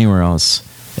heard them anywhere else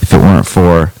if it weren't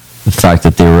for the fact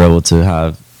that they were able to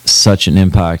have such an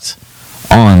impact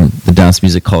on the dance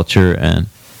music culture. And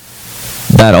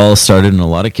that all started in a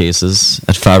lot of cases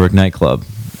at Fabric Nightclub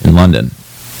in London.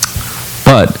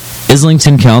 But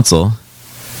Islington Council,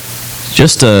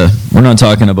 we're not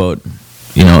talking about,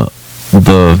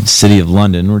 the city of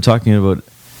London. We're talking about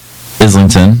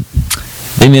Islington.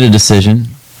 They made a decision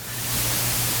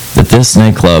that this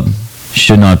nightclub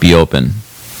should not be open.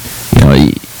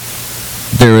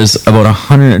 There was about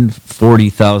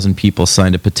 140,000 people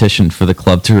signed a petition for the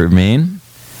club to remain,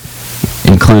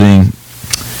 including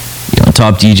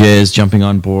top DJs jumping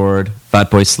on board: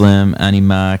 Fatboy Slim, Annie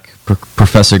Mac,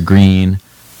 Professor Green,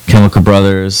 Chemical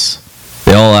Brothers.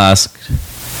 They all asked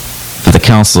for the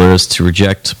councillors to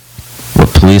reject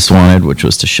what police wanted, which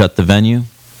was to shut the venue.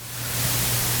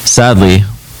 Sadly,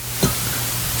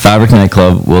 Fabric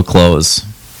Nightclub will close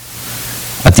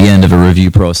at the end of a review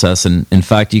process, and in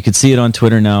fact, you could see it on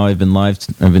Twitter now. I've been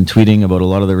tweeting about a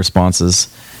lot of the responses.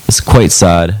 It's quite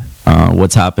sad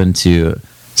what's happened to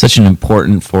such an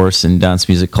important force in dance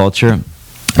music culture.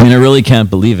 I mean, I really can't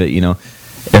believe it.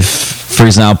 If, for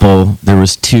example, there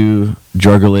was 2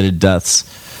 drug-related deaths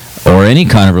or any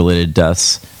kind of related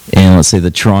deaths in, let's say, the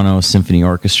Toronto Symphony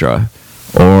Orchestra,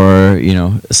 or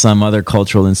some other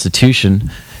cultural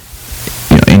institution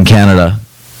in Canada,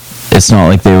 it's not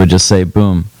like they would just say,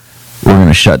 boom, we're going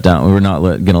to shut down. We're not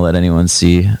going to let anyone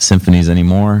see symphonies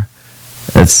anymore.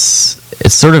 It's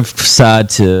sort of sad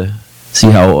to see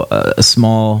how a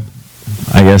small,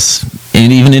 I guess,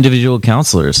 and even individual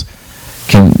councillors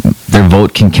their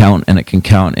vote can count, and it can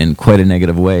count in quite a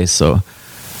negative way. So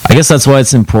I guess that's why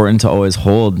it's important to always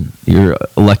hold your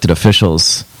elected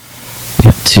officials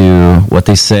to what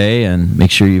they say, and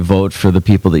make sure you vote for the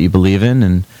people that you believe in.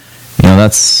 And I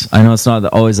know it's not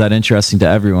always that interesting to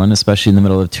everyone, especially in the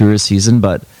middle of tourist season,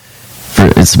 but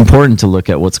it's important to look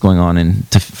at what's going on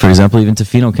for example, even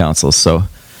Tofino Council. So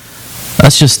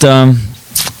that's just a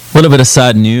little bit of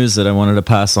sad news that I wanted to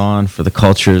pass on for the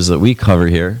cultures that we cover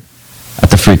here at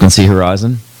the Frequency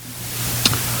Horizon.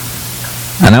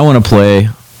 And I want to play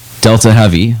Delta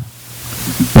Heavy,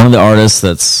 one of the artists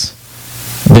that's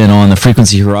been on the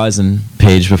Frequency Horizon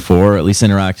page before, or at least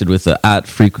interacted with the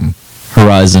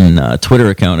 @Horizon Twitter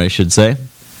account, I should say,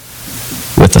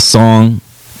 with a song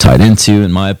tied into,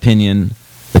 in my opinion,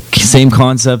 the same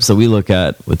concepts that we look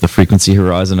at with the Frequency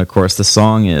Horizon. Of course, the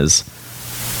song is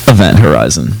Event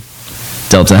Horizon.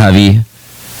 Delta Heavy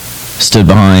stood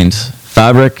behind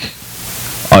Fabric.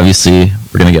 Obviously,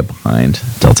 we're going to get behind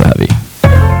Delta Heavy.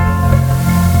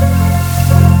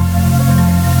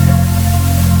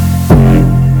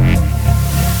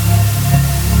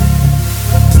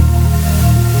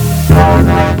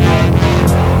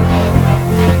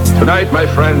 Tonight, my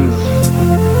friends,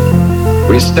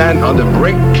 we stand on the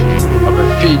brink of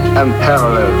a feat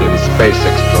unparalleled in space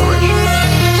exploration.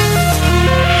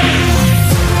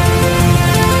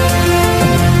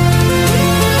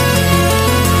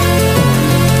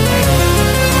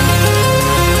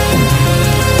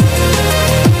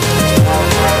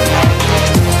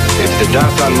 If the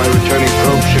data on my returning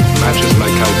probe ship matches my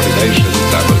calculations,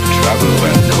 I will travel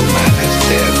where no man has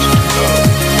dared to go.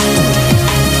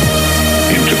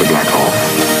 Into the black hole.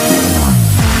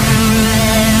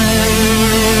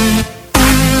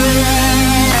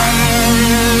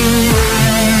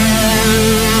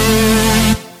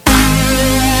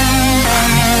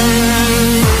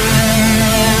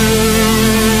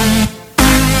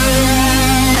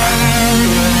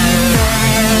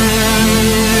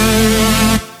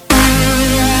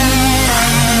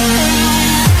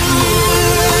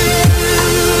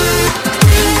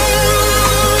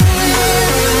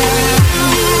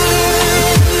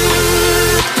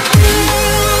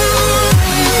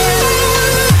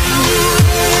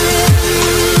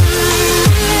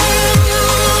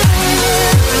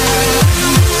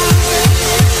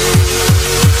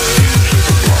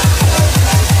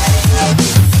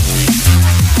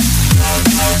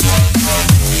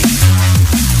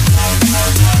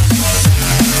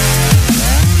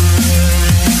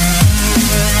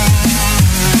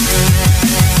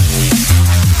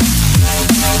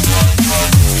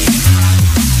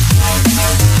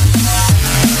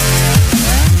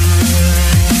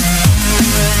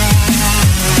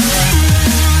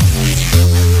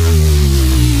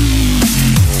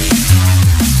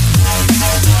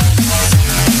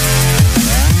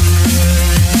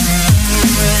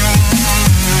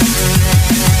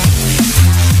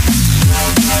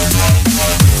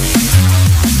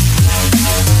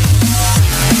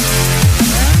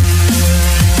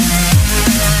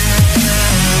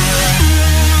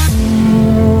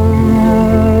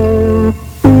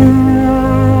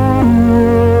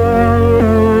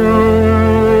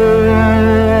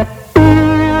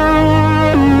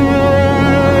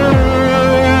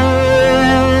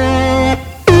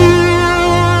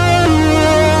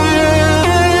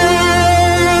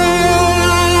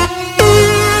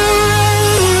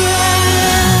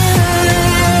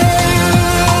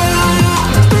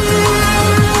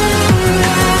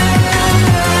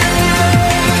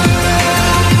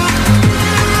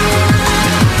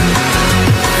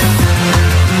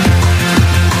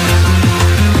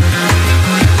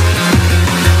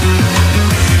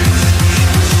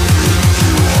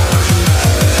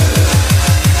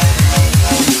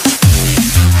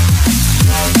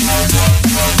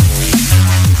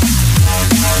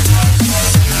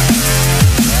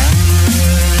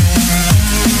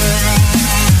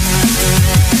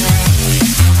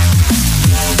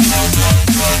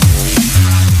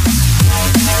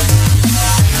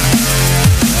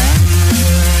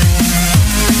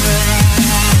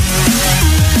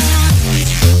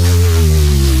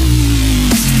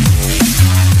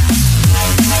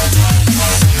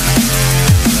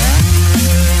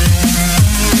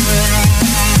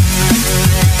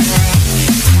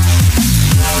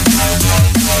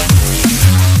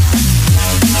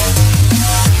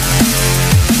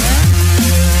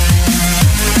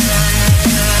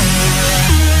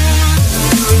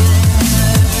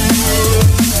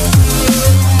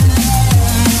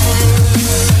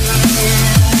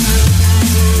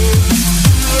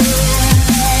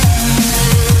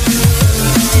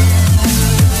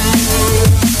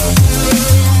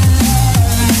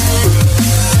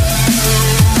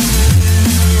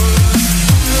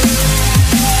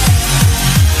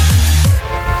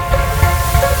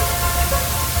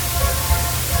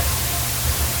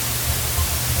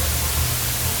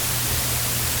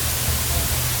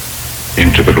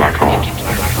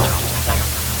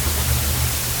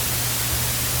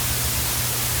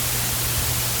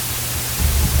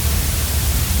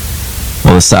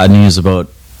 Well, the sad news about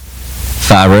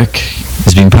Fabric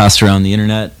is being passed around the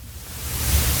internet.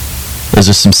 Those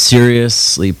are some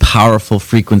seriously powerful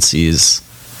frequencies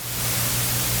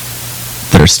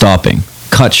that are stopping,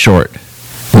 cut short.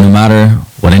 No matter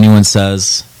what anyone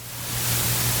says,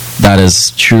 that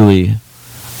is truly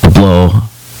a blow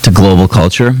to global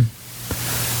culture.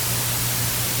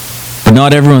 But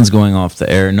not everyone's going off the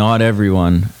air. Not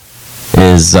everyone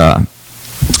is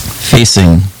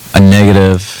facing a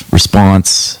negative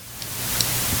response,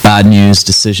 bad news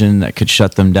decision that could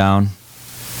shut them down.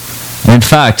 And in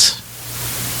fact,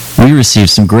 we received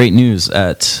some great news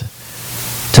at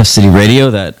Tough City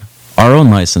Radio that our own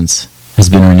license has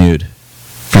been renewed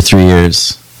for 3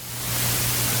 years.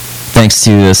 Thanks to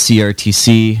the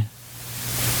CRTC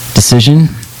decision.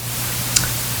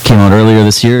 Came out earlier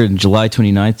this year, on July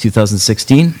 29th,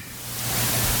 2016.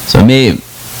 So you may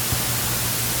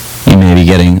be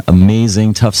getting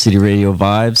amazing Tough City Radio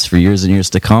vibes for years and years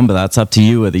to come, but that's up to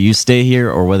you, whether you stay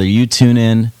here or whether you tune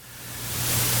in.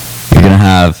 You're going to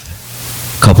have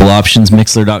a couple options,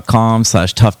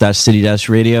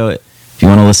 mixler.com/tough-city-radio. If you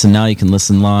want to listen now, you can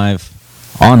listen live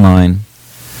online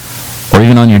or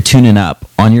even on your TuneIn app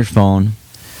on your phone.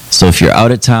 So if you're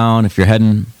out of town, if you're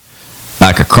heading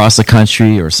back across the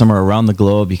country or somewhere around the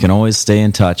globe, you can always stay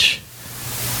in touch.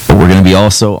 But we're going to be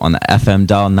also on the FM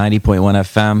dial 90.1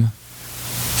 FM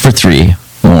for 3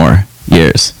 more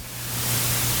years.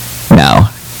 Now,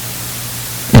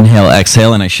 inhale,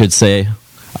 exhale, and I should say,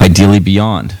 ideally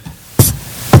beyond.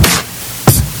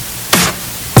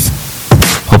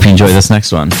 Hope you enjoy this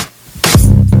next one.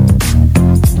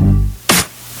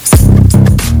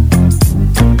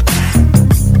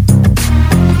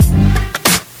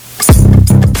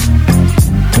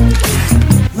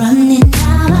 Running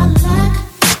out of luck,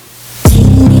 take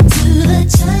me to the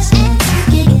church and back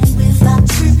again without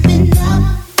tripping up.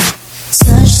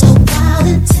 Search so wild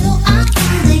until I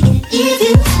found again. If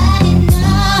you had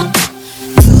enough,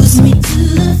 lose me to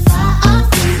the fire of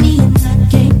me and I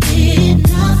can't get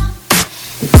enough.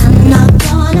 I'm not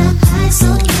gonna hide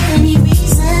so many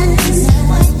reasons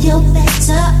why you're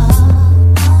better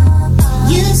off.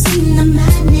 You've seen the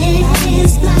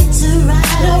madness, like to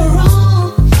right or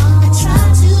wrong. Try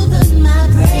to put my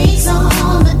brakes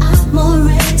on, but I'm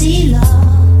already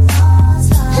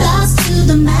lost to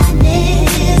the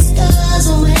madness. 'Cause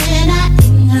when I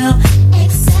inhale,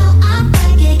 exhale, I'm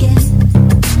back again.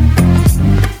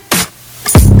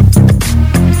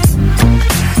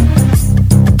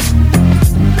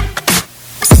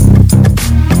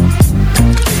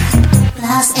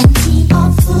 Glass empty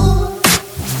or full,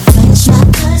 quench my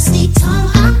thirsty tongue.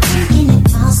 I'm drinking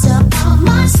it myself out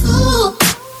my school.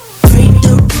 Break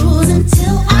the rules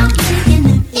until I'm breaking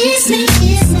them. It's me,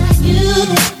 it's not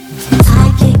you.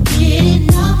 I can't get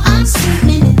enough. I'm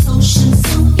swimming in oceans,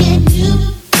 so can you.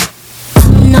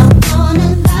 I'm not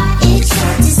gonna lie, it's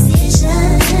your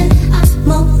decision.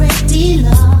 I'm already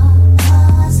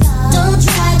lost. Don't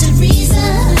try to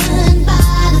reason.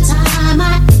 By the time I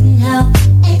inhale,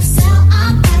 exhale,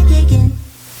 I'm back again.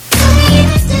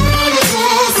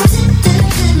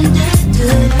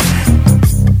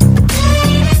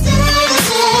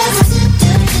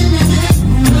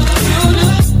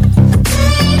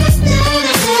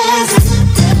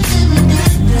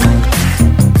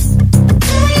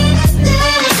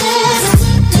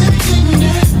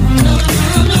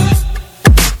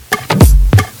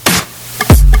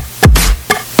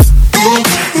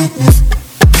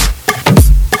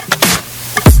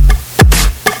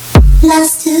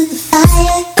 Lost to the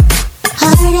fire,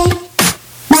 heartache,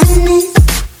 madness,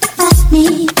 fight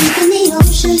me deep in the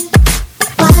ocean,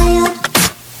 wild,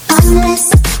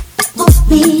 unless, walk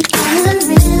me down the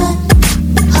river,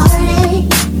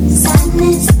 heartache,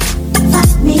 sadness,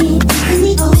 fight me deep in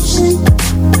the ocean.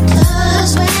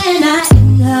 'Cause when I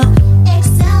inhale,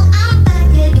 exhale, I'm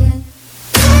back again.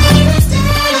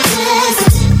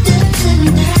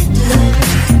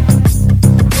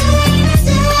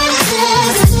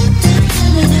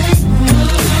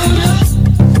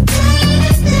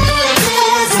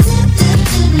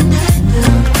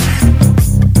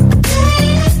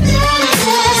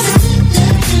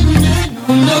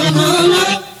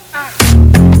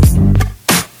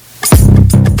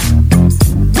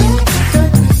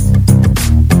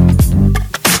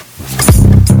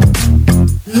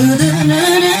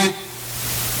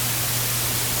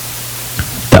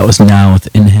 That was Now with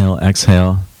Inhale,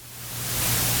 Exhale.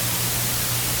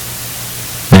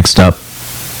 Next up,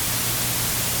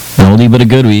 an oldie but a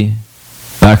goodie,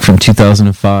 back from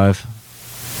 2005,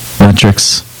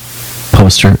 Metrics,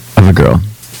 Poster of a Girl.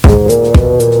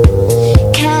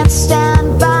 Can't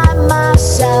stand by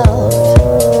myself.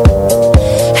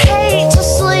 Hate to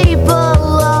sleep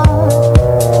alone.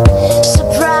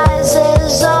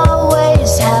 Surprises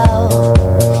always help.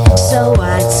 So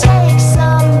I take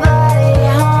somebody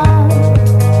home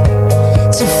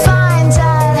to find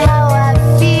out how I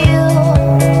feel.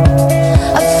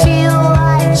 I feel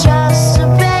like just a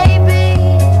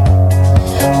baby.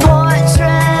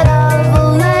 Portrait of a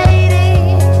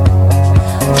lady.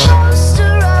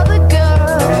 Poster of a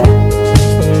girl.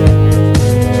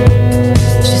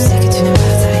 Je sais que tu n'aimes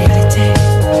pas ta réalité.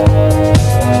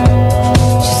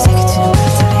 Je sais que tu n'aimes pas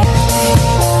ta réalité.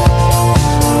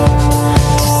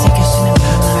 Tu sais que je n'aime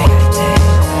pas ma réalité.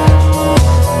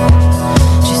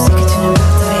 Je sais que tu n'aimes pas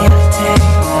ta réalité.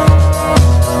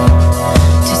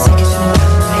 Tu sais que je n'aime pas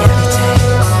ma réalité.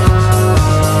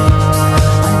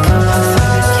 On ne peut pas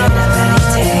fabriquer la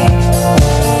vérité.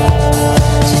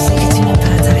 Je sais que tu n'aimes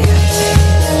pas ta réalité.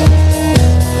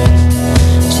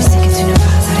 Je sais que tu n'aimes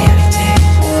pas ta réalité.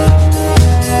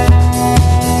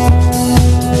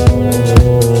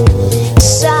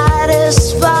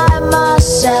 Satisfy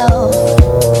myself.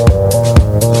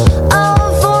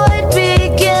 Avoid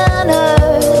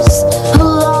beginners who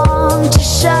long to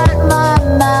shut my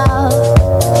mouth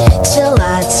till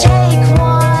I take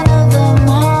one of them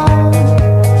home.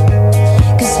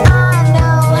 'Cause I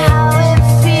know how it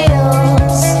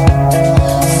feels,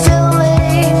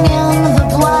 filling in the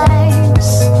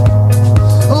blanks,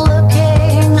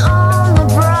 looking on the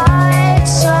bright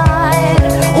side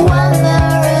when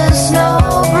there is no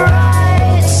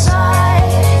bright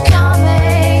side,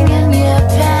 coming in your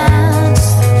pants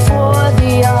for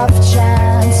the off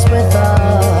chance with a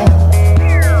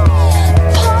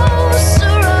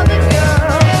poster of a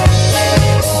girl.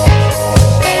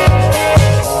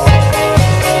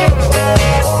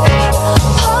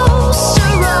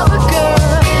 Poster of a girl. Poster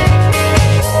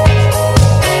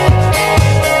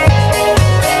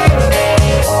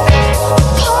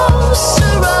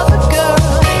of a girl. Poster of a girl.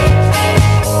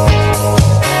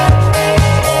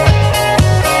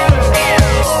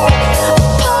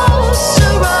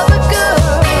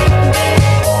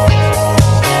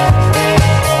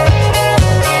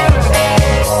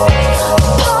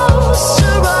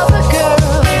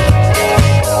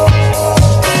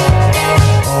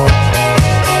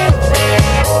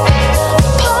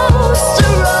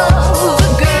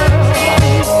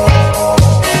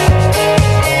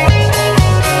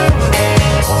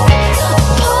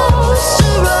 Poster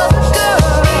of a girl. Poster of a girl.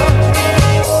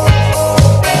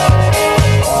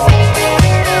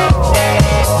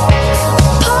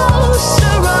 Poster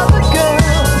of a girl. Poster of a girl.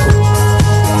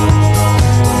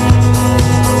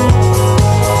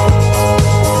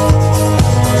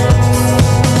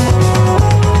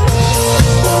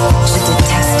 Je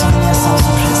déteste dormir sans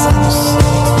son présence.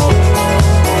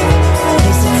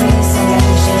 Les esprits semblent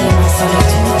alléger ma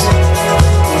solitude.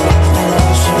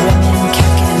 Alors je ramène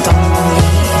quelqu'un dans mon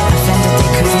lit afin de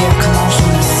découvrir comment je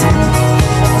me sens.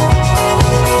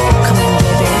 Comme un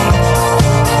bébé.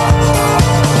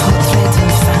 Portrait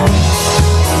d'une femme.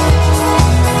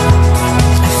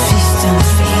 Affiche d'une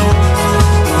fille.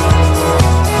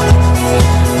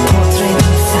 Portrait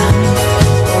d'une femme.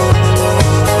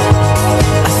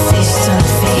 Affiche d'une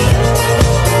fille.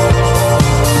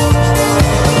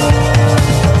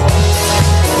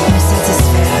 Me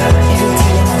satisfaire,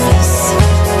 éviter les novices,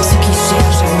 ceux qui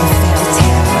cherchent à me faire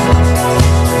taire.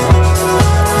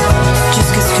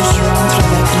 Jusqu'à ce que je rentre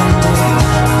avec l'ennui.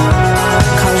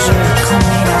 Quand je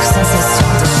connais leur sensation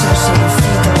de chercher une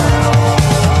fille dehors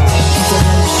et de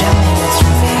ne jamais la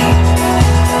trouver.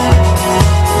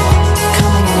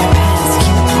 Coming in your pants qui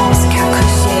ne pense qu'à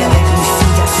coucher avec une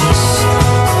fille d'affiche.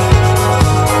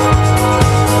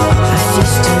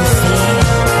 Affiche d'une fille.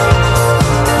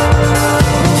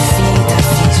 Une fille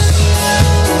d'affiche.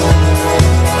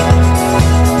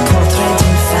 Portrait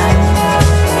d'une femme.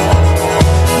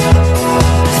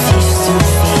 Affiche d'une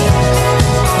fille.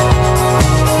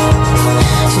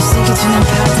 Je sais que tu n'aimes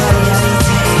pas ta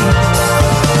réalité.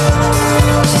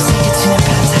 Je sais que tu n'aimes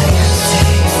pas ta réalité.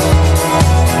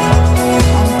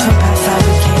 On ne peut pas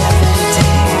fabriquer la vérité.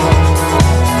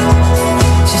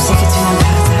 Je sais que tu n'aimes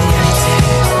pas ta réalité.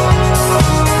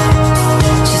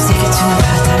 Je sais que tu n'aimes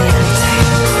pas ta réalité.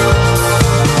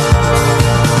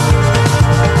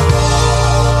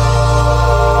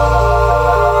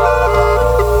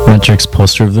 Metric's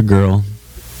Poster of the Girl.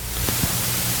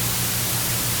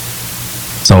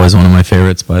 It's always one of my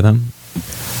favorites by them.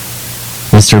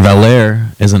 Mr.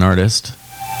 Valère is an artist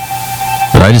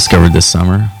that I discovered this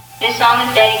summer. This song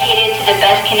is dedicated to the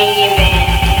best Canadian band.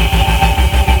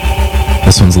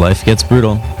 This one's Life Gets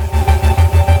Brutal.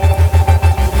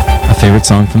 favorite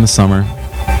song from the summer.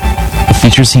 It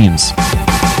features Heems.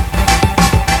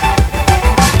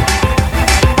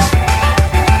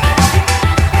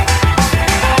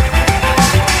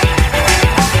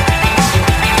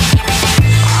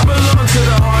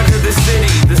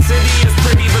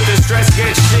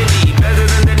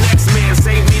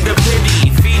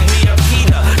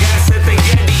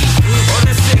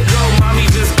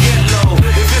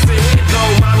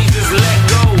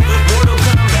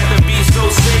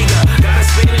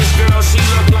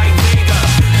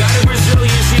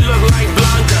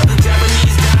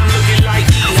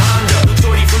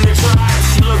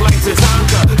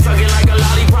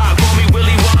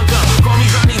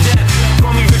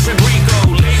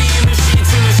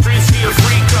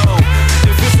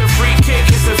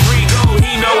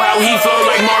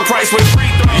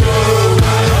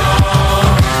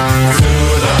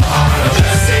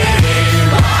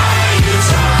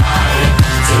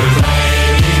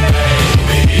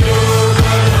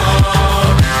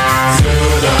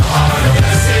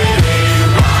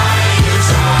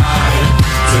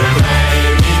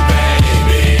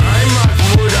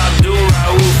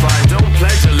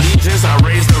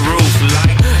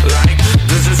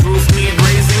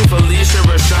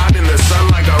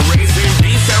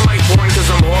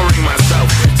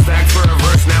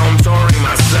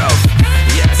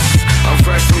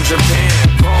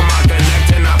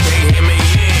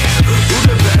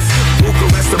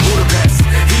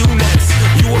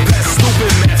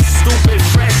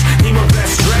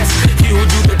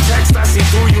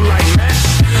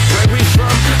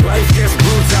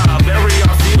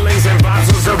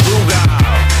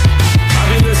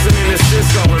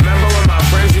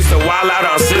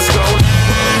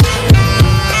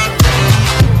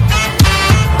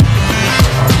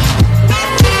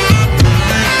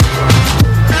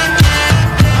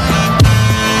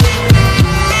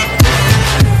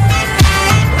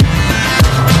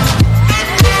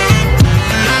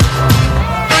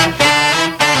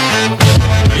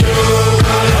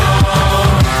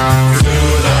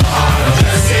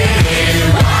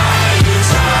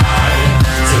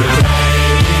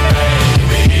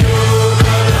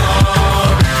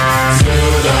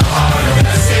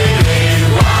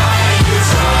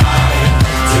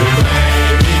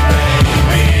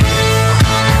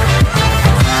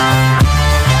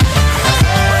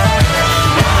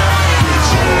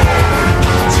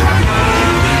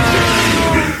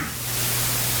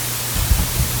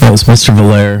 That was Mr.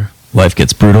 Valere, Life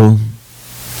Gets Brutal,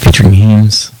 featuring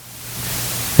Heems.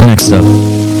 Next up,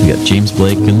 we got James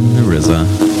Blake and RZA.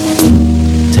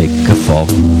 Take a Fall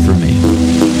for Me.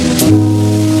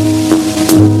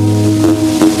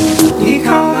 He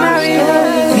can't marry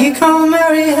her, he can't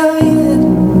marry her yet.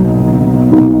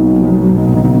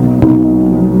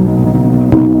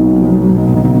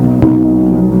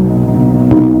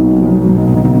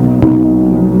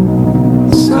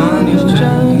 Sun is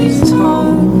drying his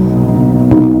tongue.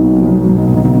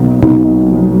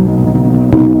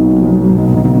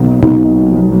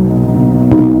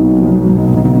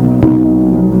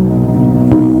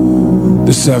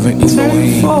 The seven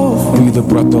Elohim, breathe the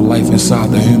breath of life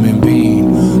inside the human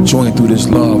being. Join through this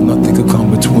love, nothing could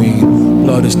come between.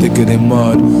 Blood is thicker than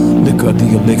mud, liquor the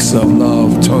elixir of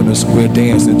love. Turn a square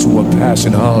dance into a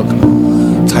passion hug.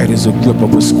 Tight as a grip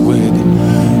of a squid,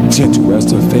 gentle as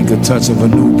the finger touch of a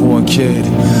newborn kid.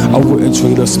 I wouldn't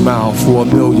trade a smile for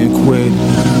 $1,000,000,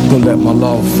 but let my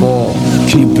love fall,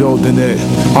 keep building it.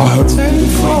 I heard through the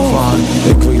grapevine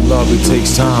that great love, it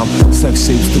takes time. Sex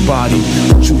shapes the body,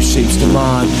 truth shapes the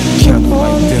mind.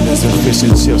 Candlelight dinners and fish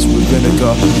and chips with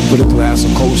vinegar, with a glass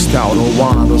of cold stout or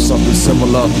wine or something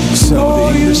similar. Sell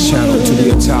the English Channel to the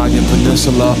Italian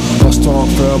Peninsula. Her strong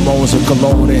pheromones and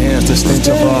cologne enhance the stench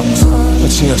of her. A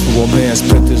chance for a man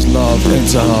spent his love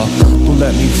into her. Don't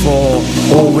let me fall,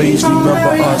 always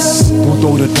remember us. Don't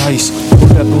throw the dice,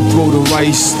 don't let them throw the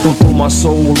rice. Don't throw my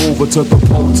soul over to the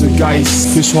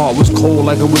poltergeist. His heart was cold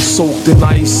like it was soaked in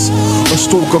ice. A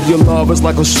stroke of your love is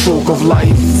like a stroke of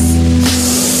life.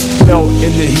 Melt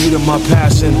in the heat of my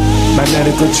passion.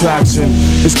 Magnetic attraction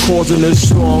is causing a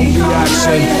strong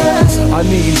reaction. I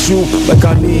need you like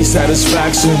I need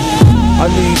satisfaction. I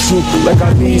need you like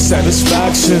I need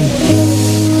satisfaction.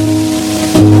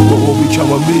 What will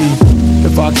become of me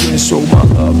if I can't show my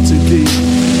love to thee?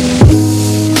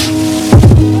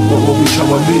 What will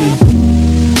become of me?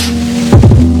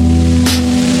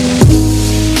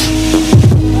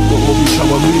 What will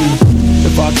become of me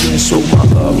if I can't show my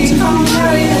love to thee?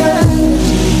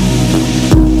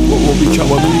 What will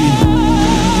become of me?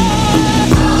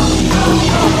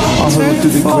 I heard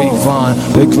through the grapevine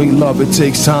find that great love, it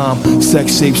takes time.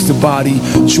 Sex shapes the body,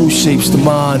 truth shapes the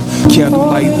mind.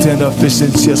 Candlelight dinner, fish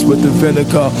and chips with the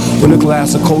vinegar, with a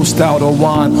glass of cold stout or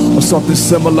wine or something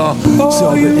similar.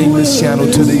 Sail the English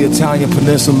Channel to the Italian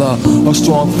Peninsula. Her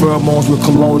strong pheromones with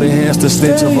cologne enhance the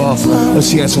stench of her. A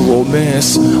chance of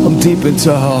romance, I'm deep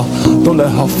into her. Don't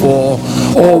let her fall.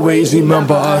 Always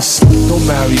remember us. Don't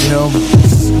marry him.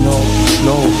 No,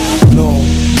 no, no,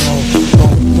 no, no.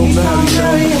 Don't marry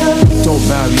him. Don't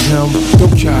marry him.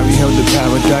 Don't carry him to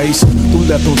paradise. Don't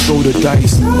let them throw the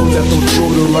dice. Don't let them throw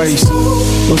the race.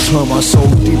 Don't turn my soul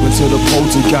deep into the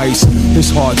poltergeist. His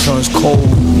heart turns cold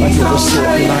like it was silk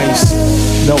and ice.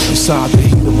 Melt inside the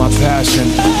heat of my passion.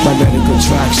 Magnetic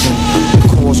attraction.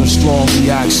 It causes a strong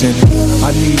reaction.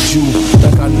 I need you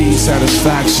like I need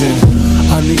satisfaction.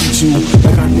 I need you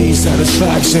like I need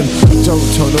satisfaction. Don't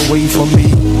turn away from me.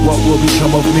 What will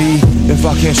become of me if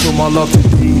I can't show my love to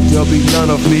thee? There'll be none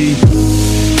of me.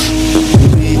 You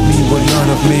need me but none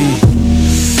of me.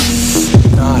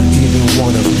 Not even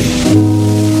one of me.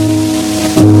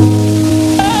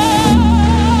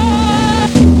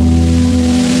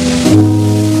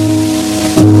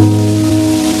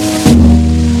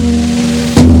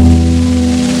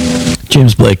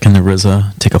 James Blake and the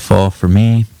RZA, Take a Fall for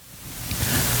Me.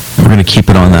 We're going to keep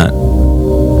it on that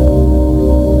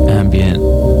ambient,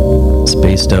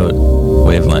 spaced out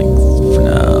wavelength for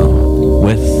now.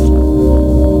 With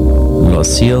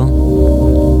Lucille,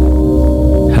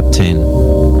 Heptane.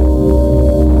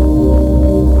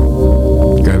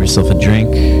 Grab yourself a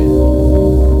drink,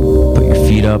 put your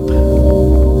feet up.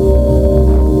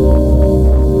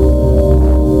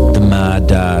 The mad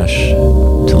dash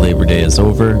to Labor Day is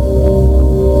over.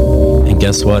 And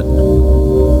guess what?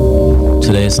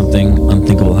 Today something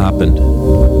unthinkable happened.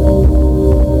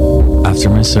 After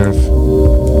my surf,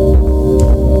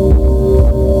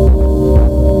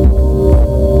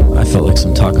 I felt like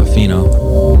some Tacofino.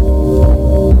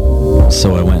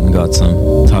 So I went and got some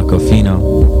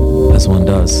Tacofino, as one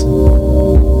does.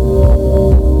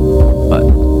 But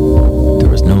there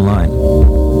was no line.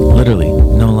 Literally,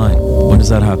 no line. When does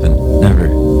that happen? Never.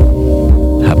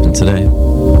 It happened today.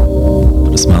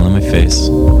 Put a smile on my face.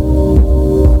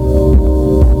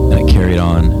 And it carried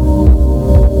on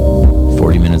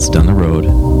 40 minutes down the road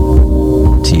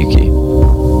to Yuki.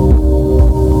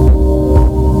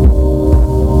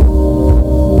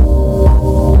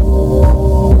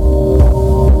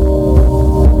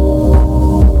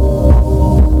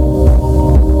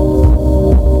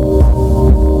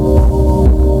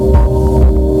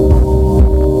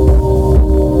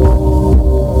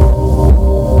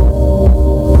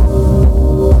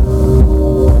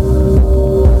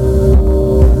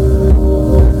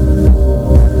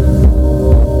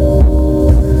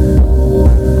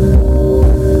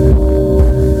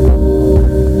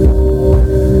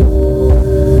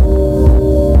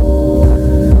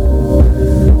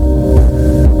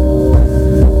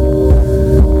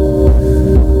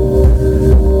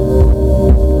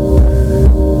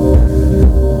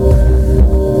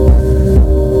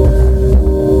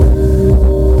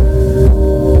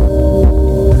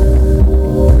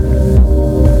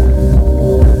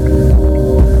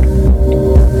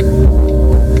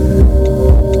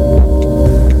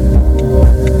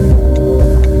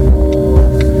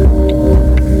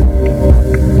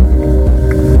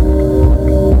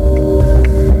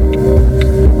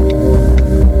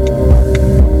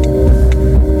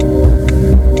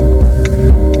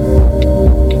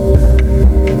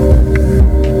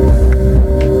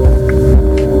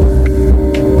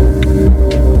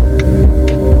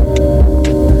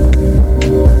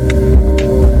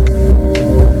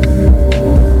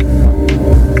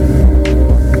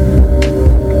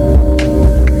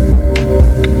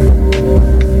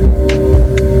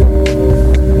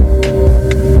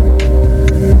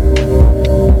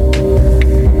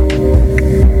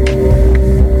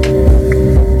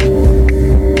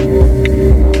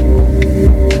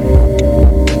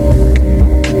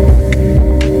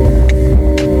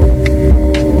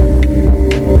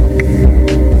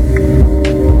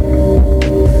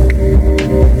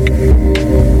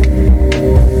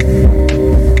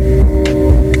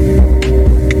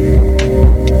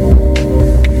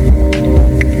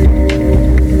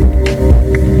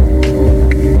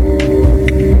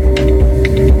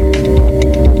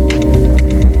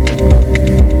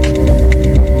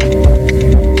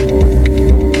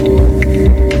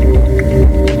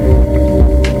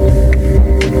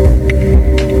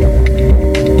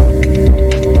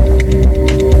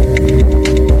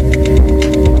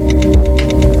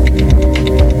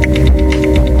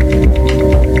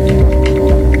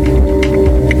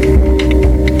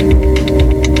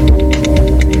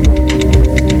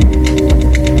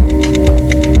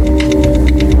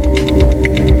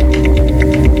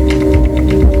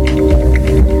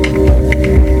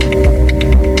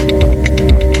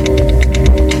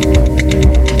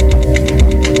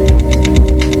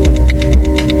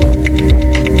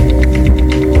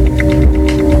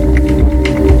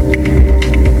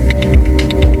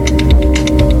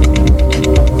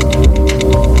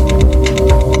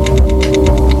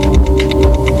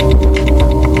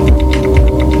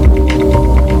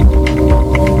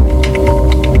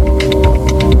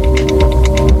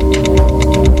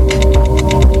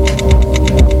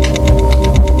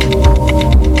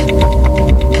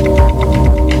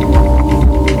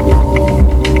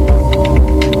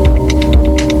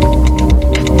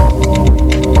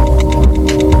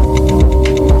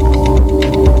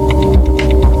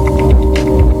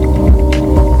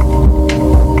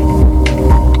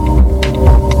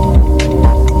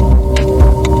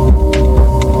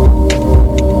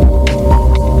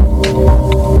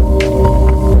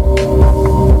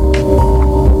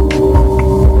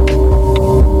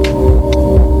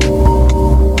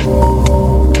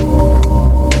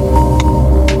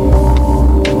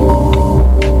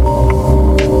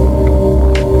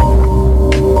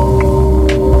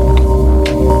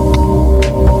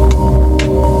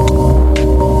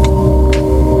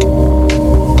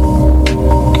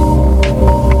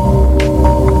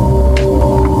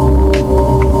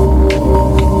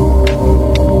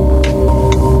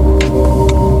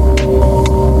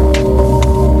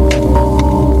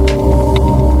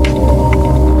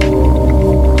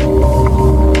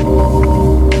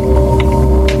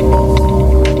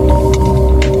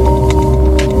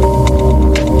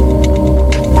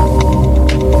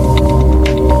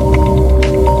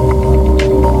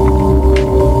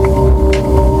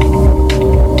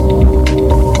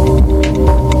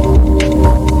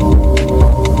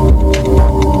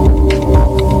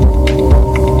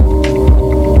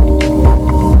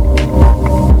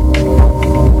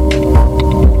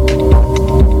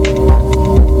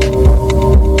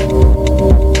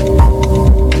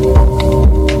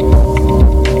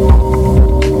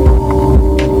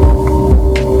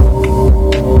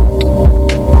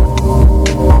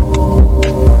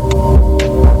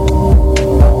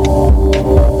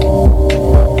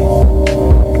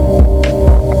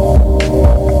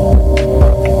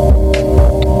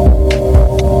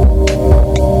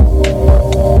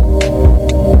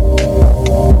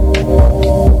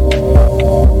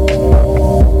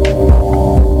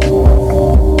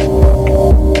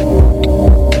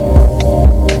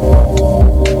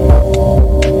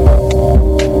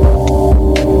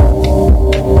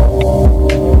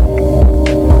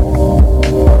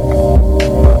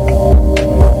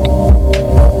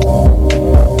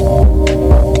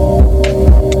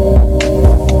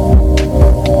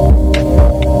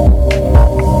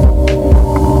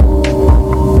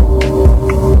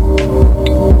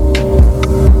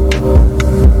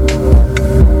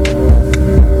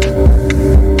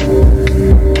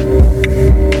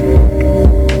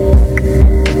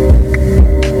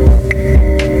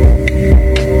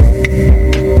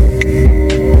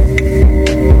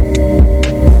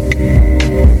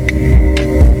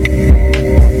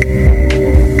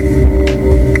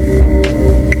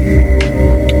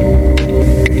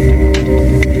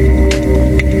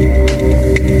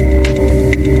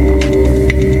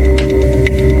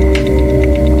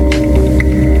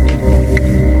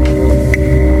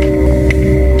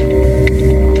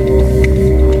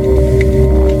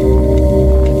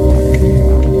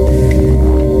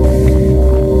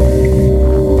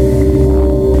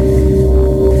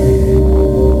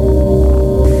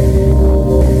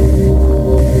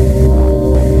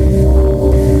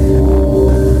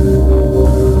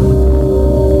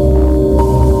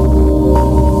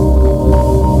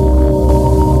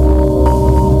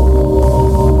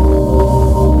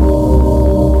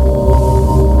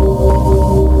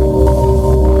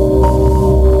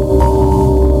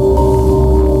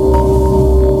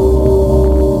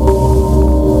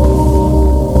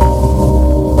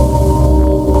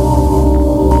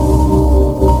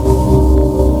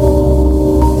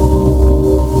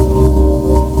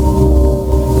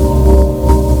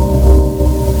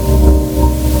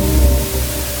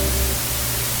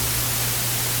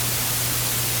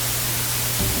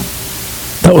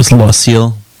 That was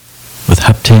Lucille with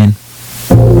Heptane.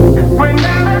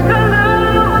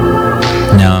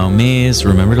 Now Maze,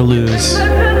 Remember to Lose.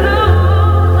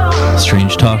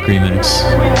 Strange Talk remix.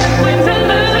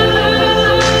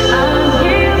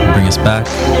 Bring us back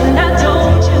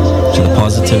to the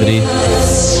positivity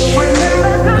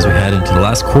as we head into the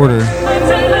last quarter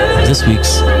of this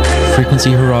week's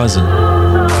Frequency Horizon.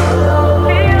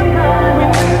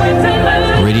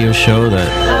 A radio show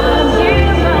that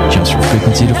jumps from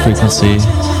frequency to frequency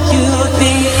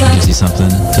and gives you something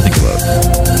to think about.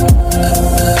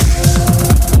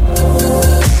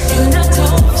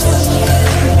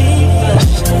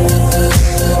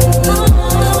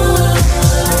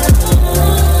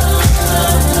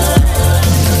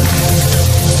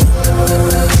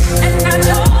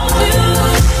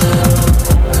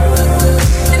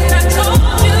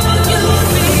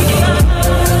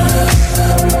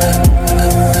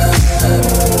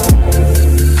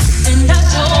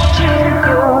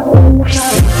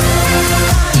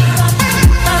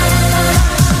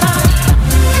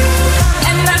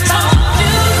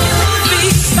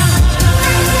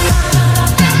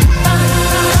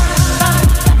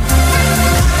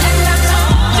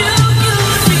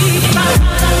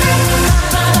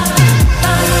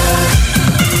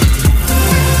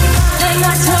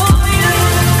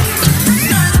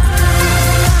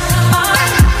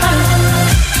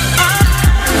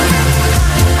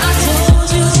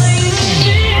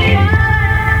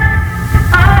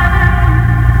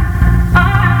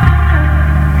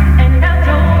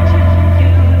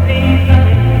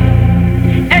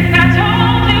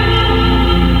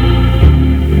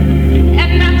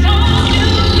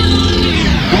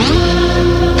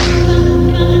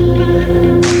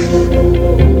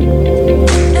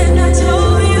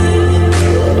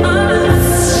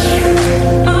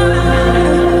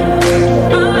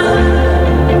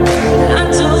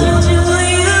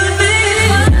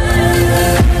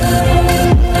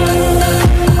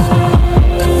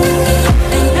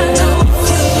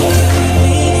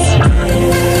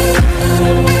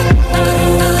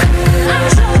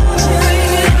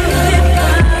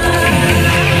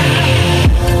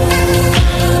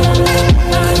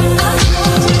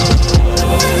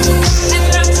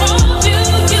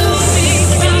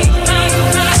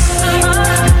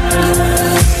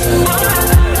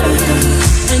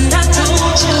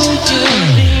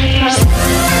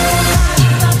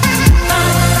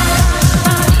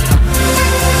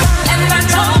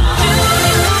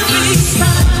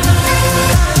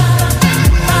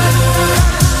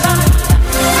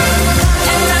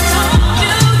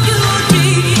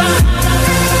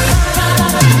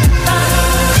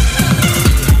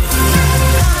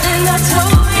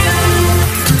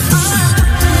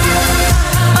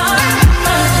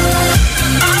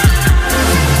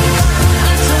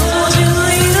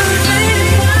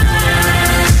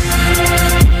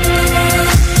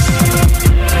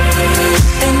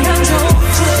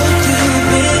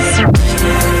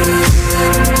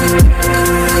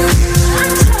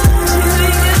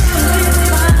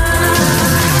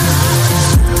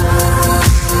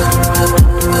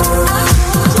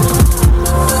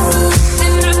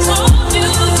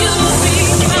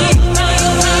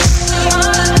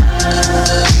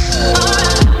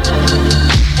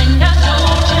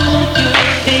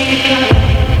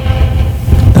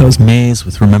 Maze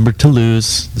with Remember to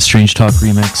Lose, the Strange Talk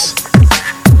remix.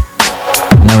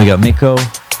 Now we got Mako,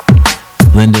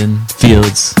 Lyndon,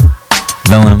 Fields,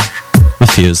 Vellum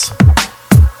with Fuse.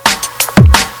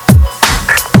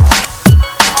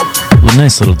 A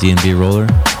nice little D&B roller.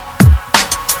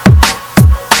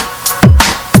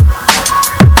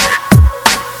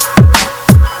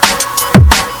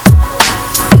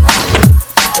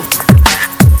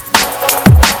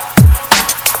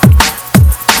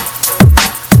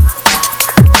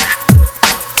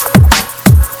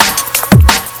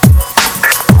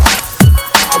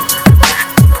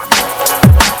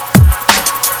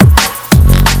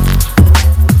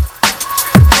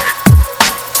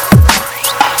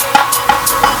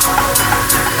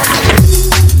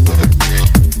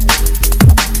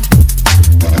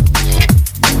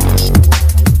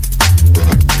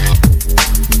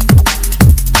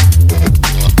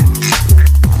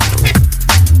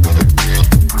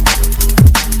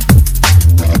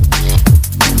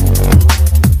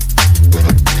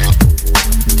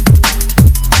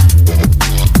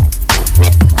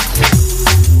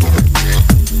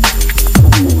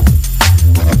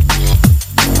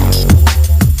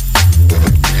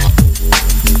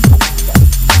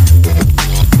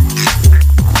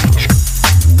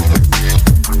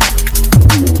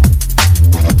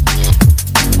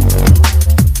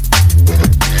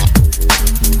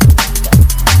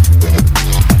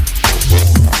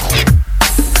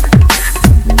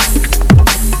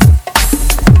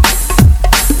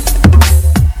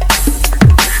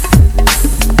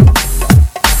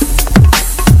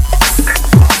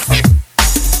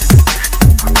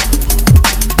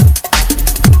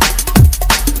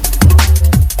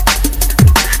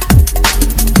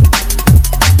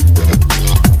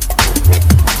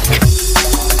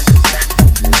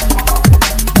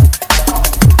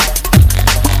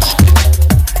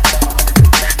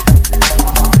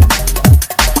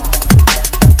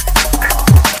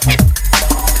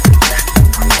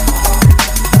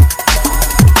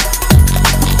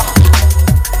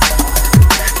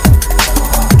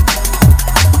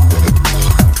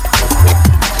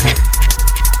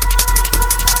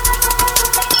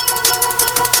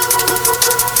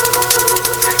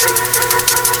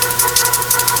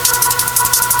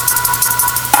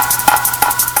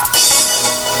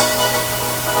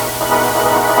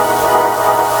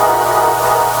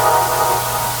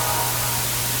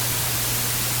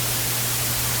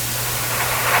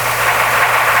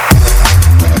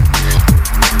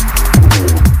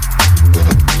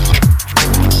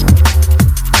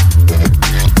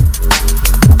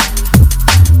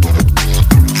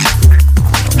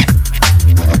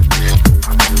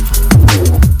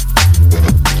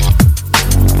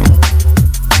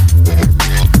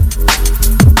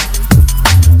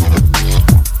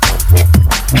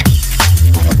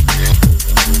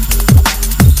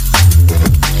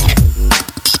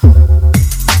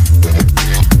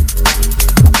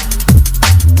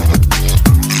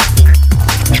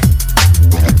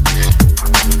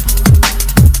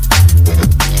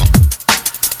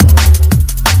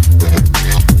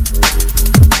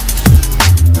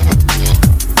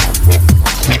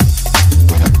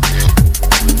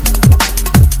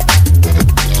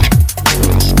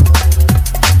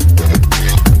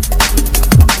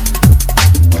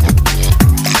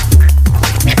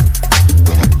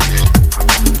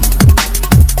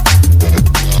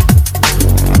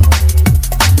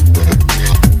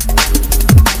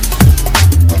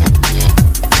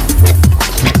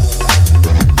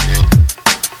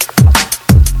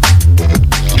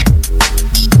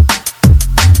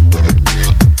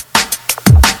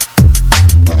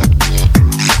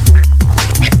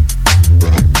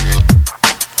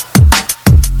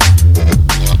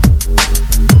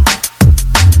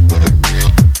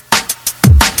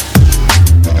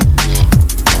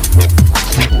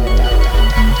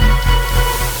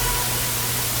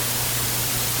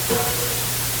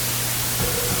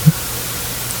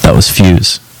 was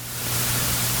Fuse.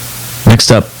 Next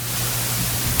up,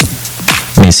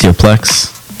 Maceo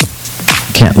Plex,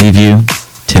 Can't Leave You,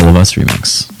 Tale of Us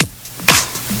remix.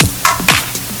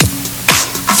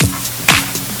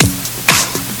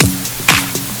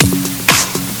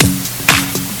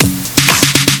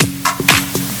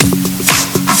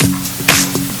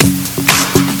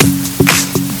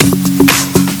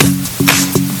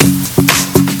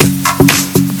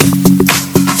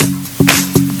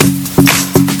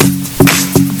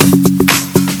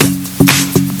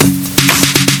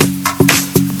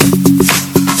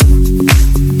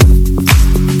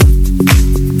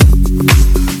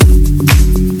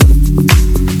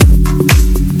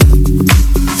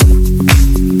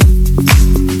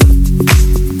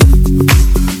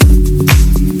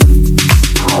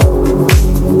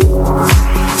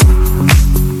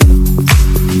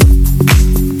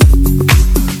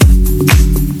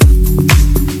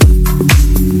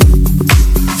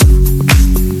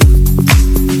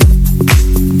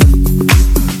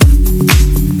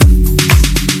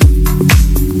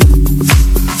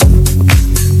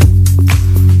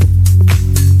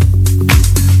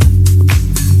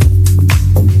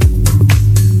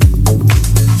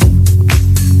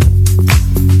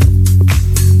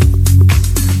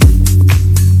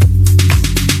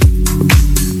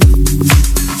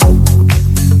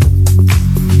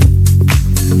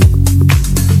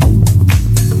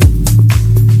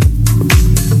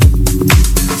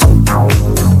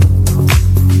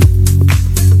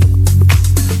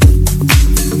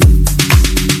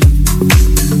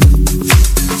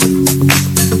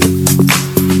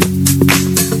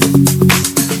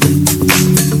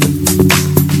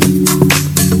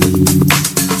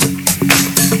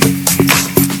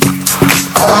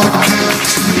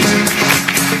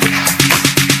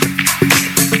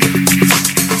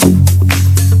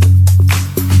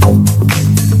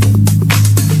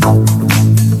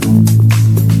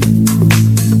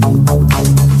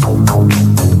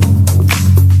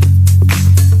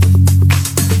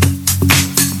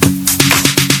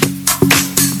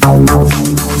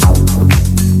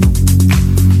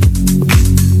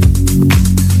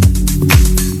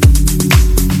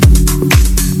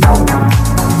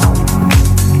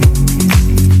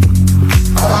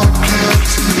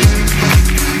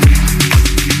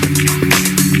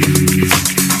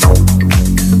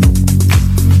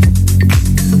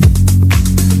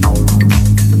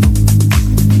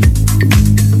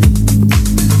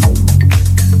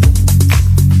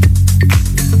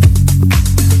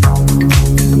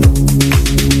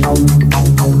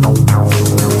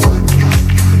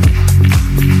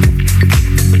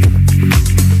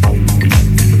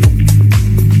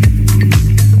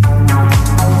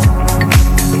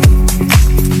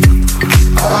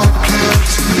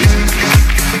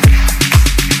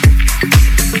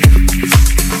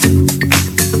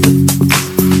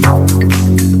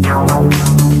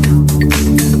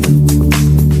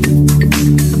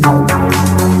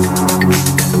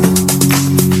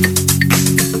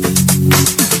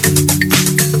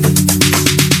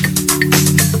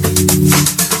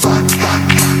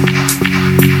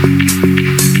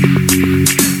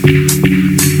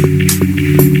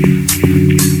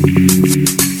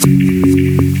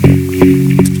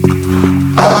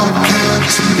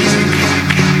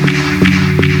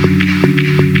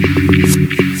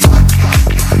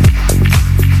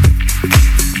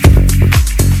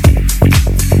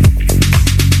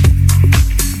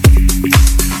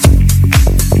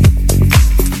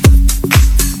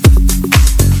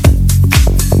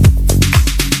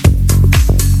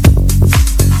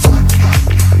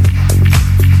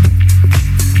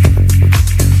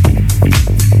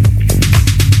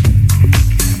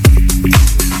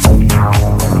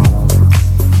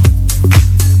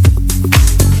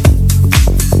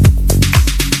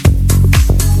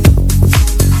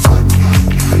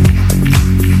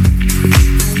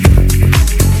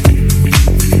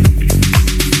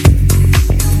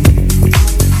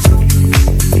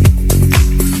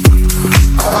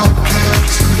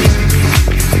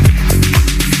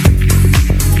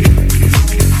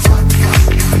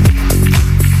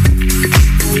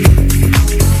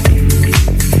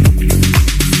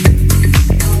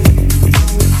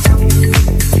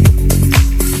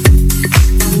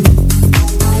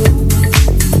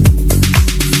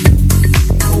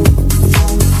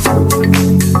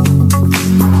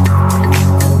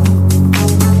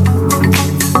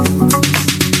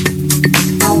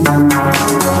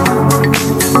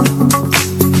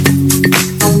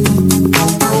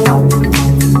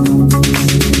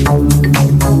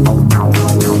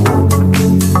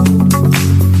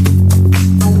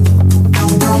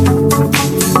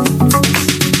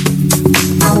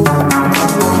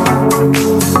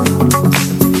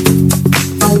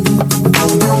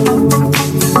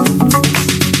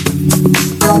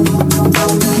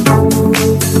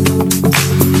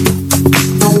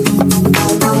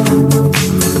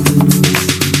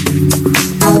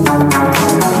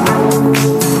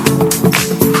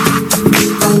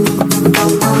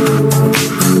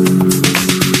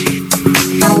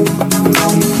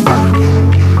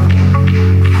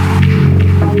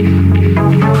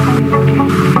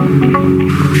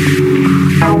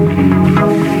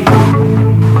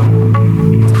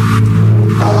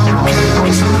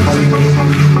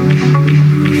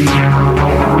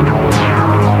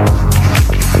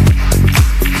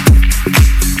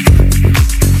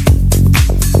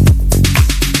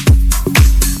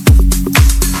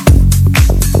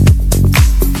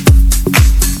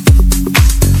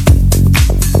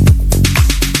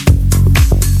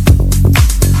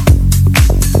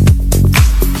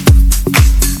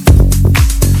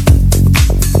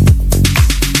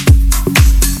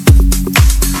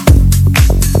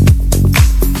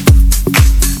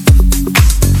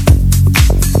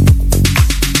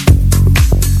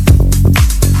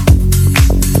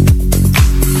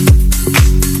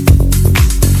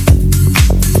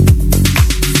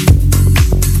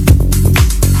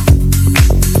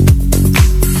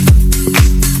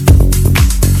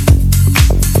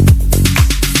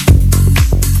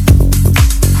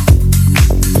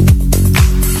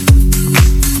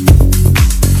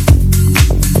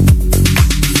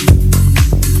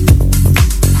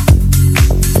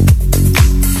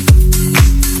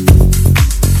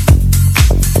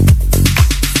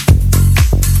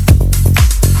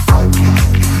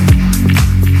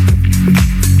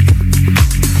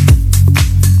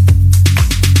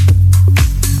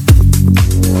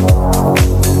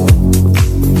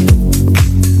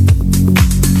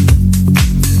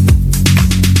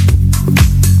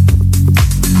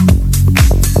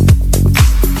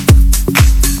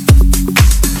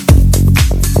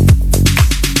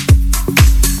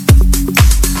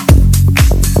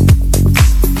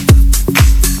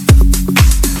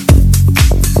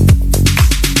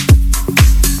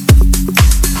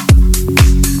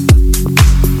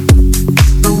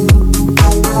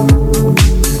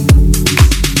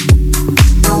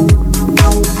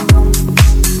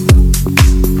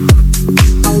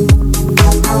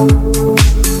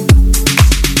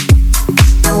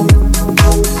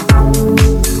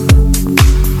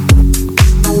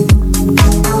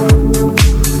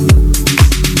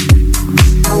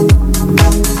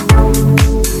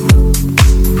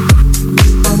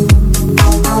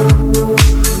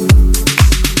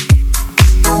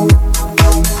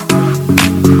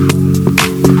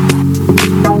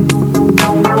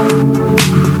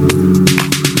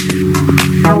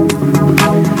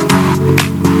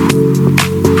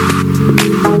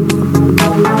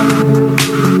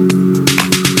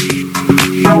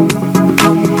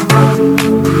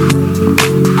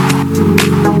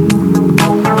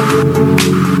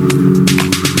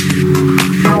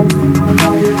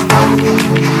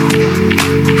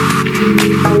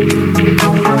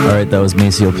 right, that was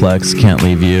Maceo Plex, Can't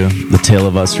Leave You, the Tale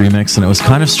of Us remix, and it was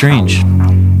kind of strange.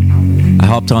 I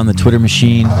hopped on the Twitter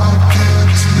machine,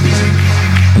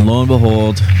 and lo and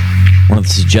behold, one of the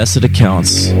suggested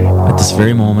accounts at this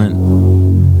very moment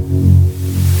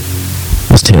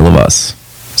was Tale of Us.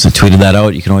 So I tweeted that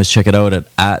out. You can always check it out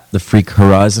at the Freak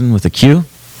Horizon with a Q.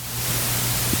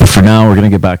 But for now, we're going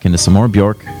to get back into some more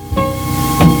Bjork.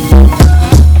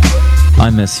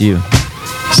 I Miss You,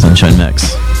 Sunshine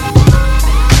Mix.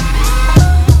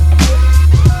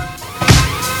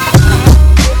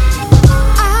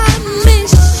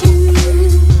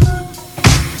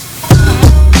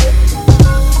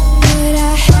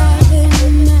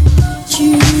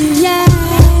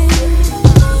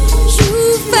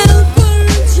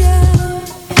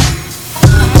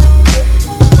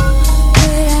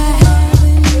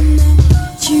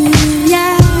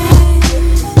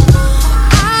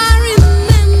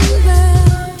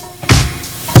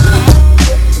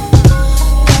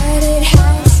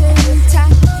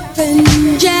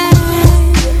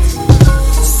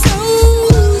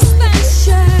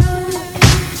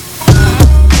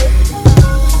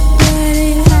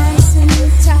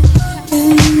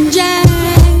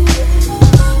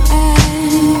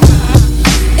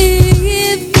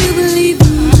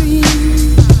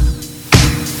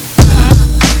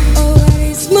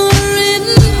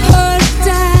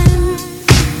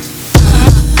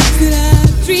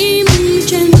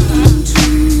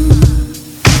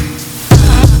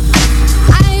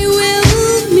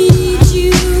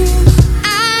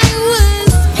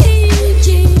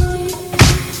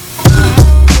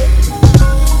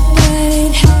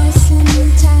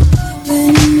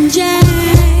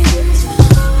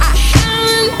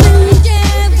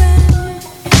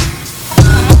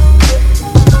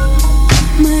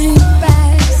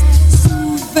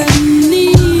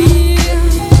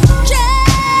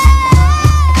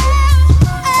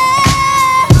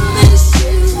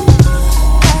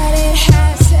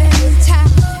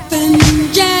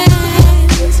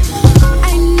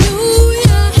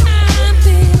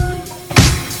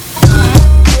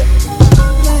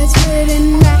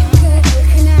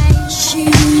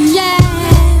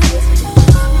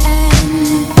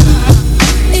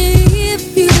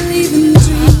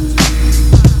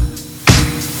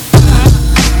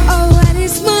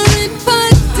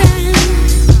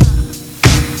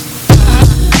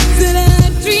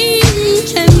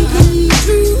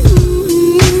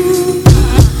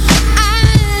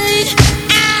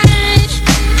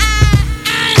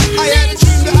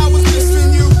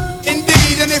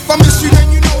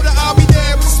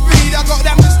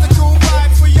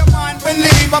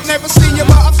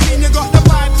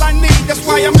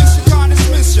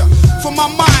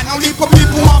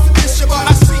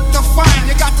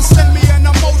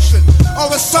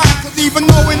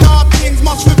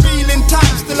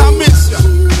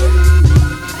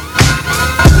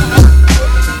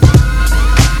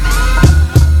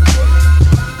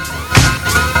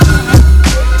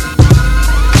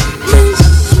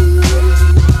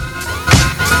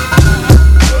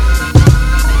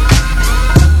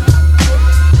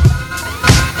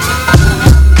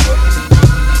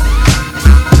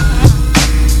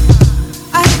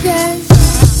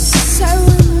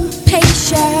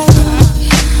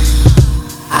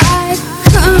 I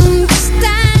can't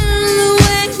stand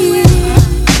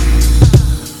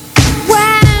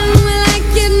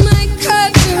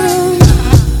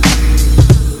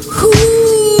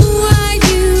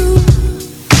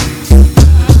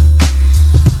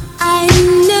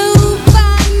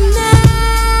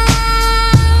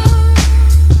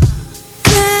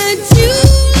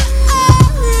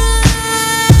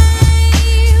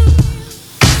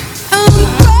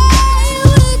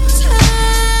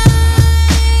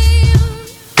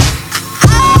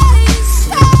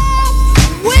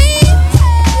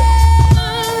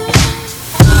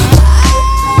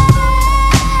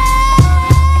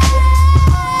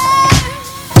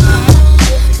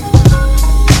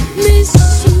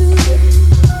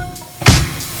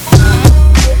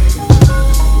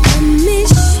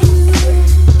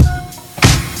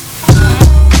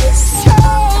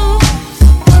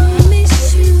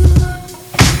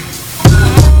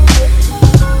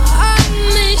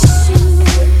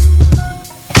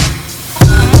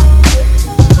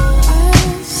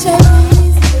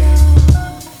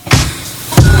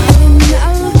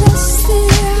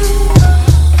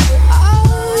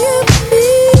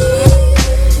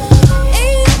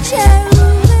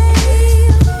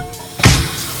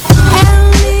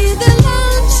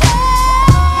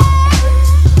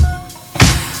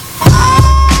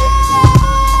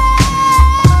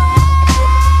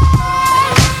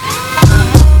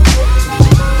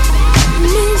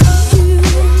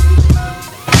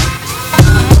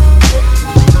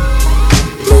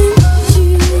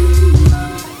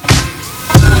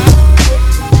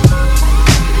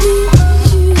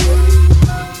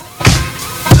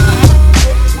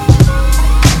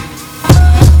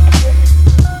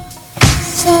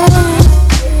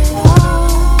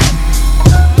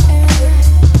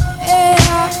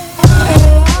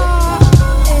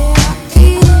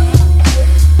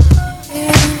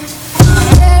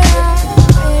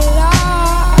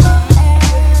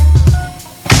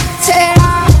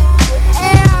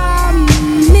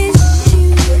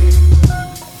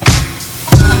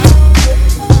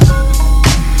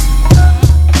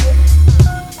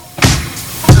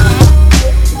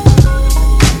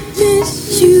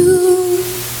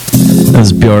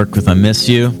This is Bjork with I Miss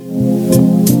You.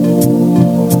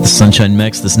 The Sunshine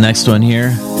Mix, this next one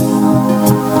here.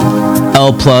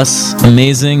 L Plus,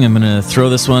 amazing. I'm going to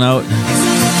throw this one out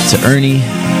to Ernie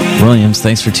Williams.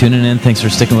 Thanks for tuning in. Thanks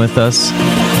for sticking with us.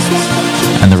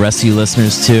 And the rest of you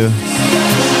listeners too.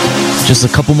 Just a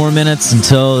couple more minutes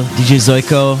until DJ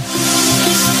Zoiko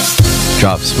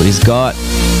drops what he's got.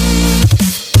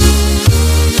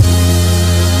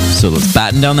 So let's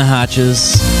batten down the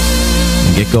hatches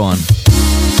and get going.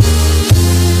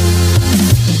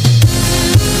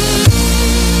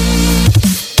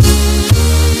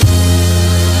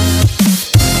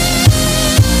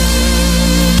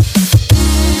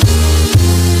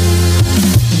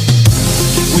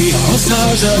 We all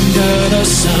stars under the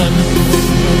sun.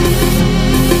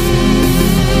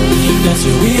 That's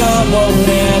who we are, won't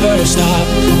ever stop.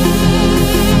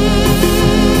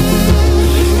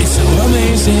 It's so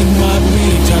amazing what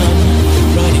we've done.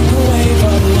 Riding the wave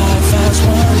of life as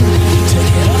one.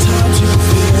 Taking our time to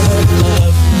feel the love.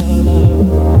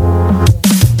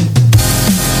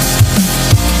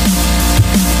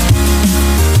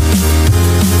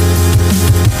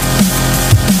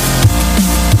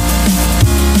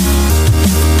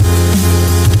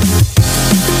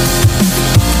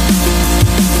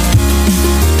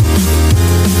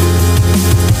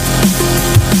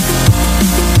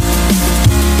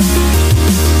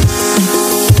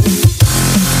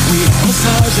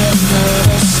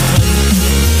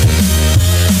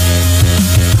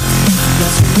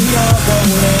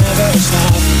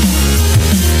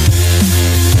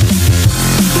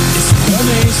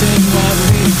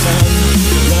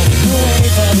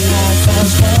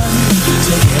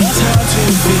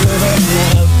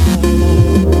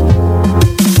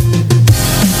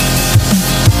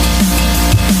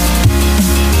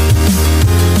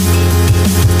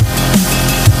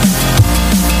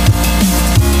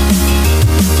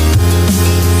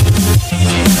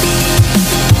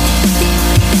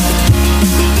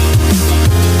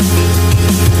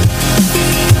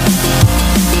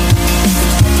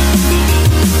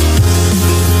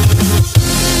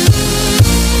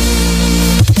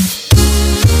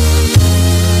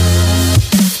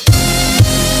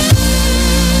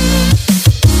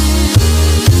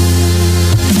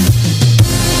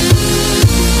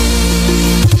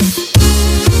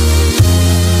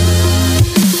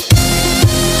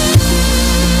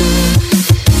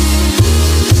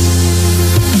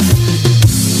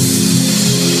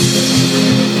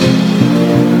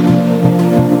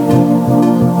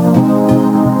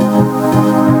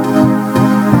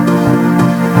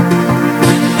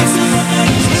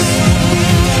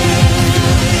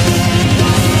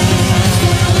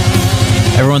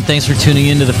 Thanks for tuning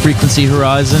in to the Frequency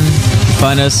Horizon. You can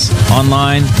find us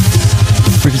online,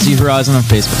 Frequency Horizon on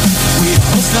Facebook. We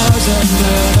all stars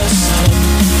under the sun,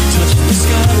 touching the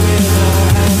sky with our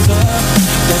hands up.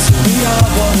 That's who we are,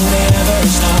 won't ever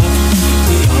stop.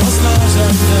 We all stars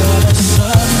under the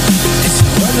sun. It's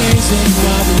so amazing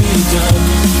what we've done.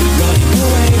 Riding the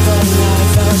wave of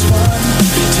life as one.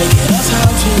 Taking our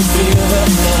time to feel the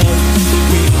love.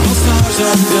 We all stars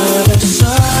under the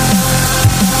sun.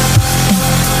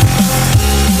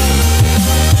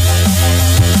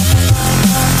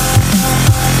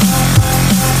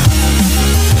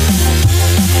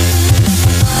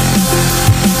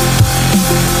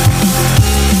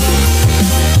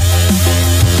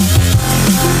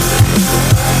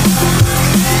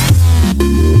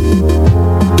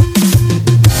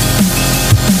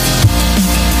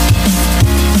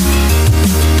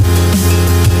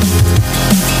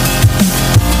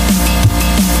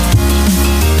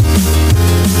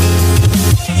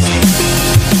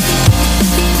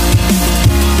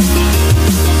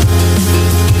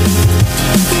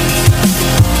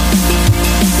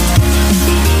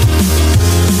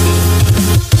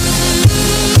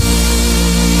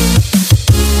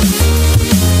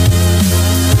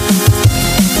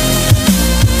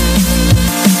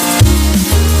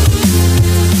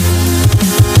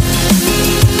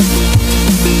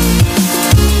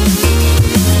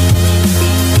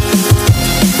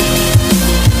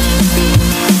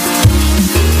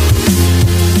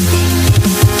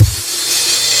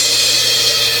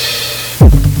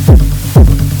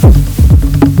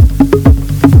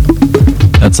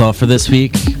 That's all for this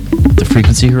week. The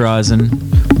Frequency Horizon.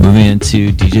 Moving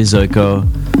into DJ Zoiko.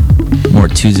 More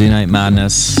Tuesday Night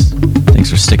Madness. Thanks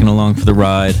for sticking along for the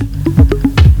ride.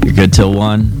 You're good till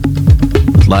 1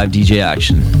 with live DJ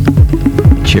action.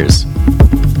 Cheers.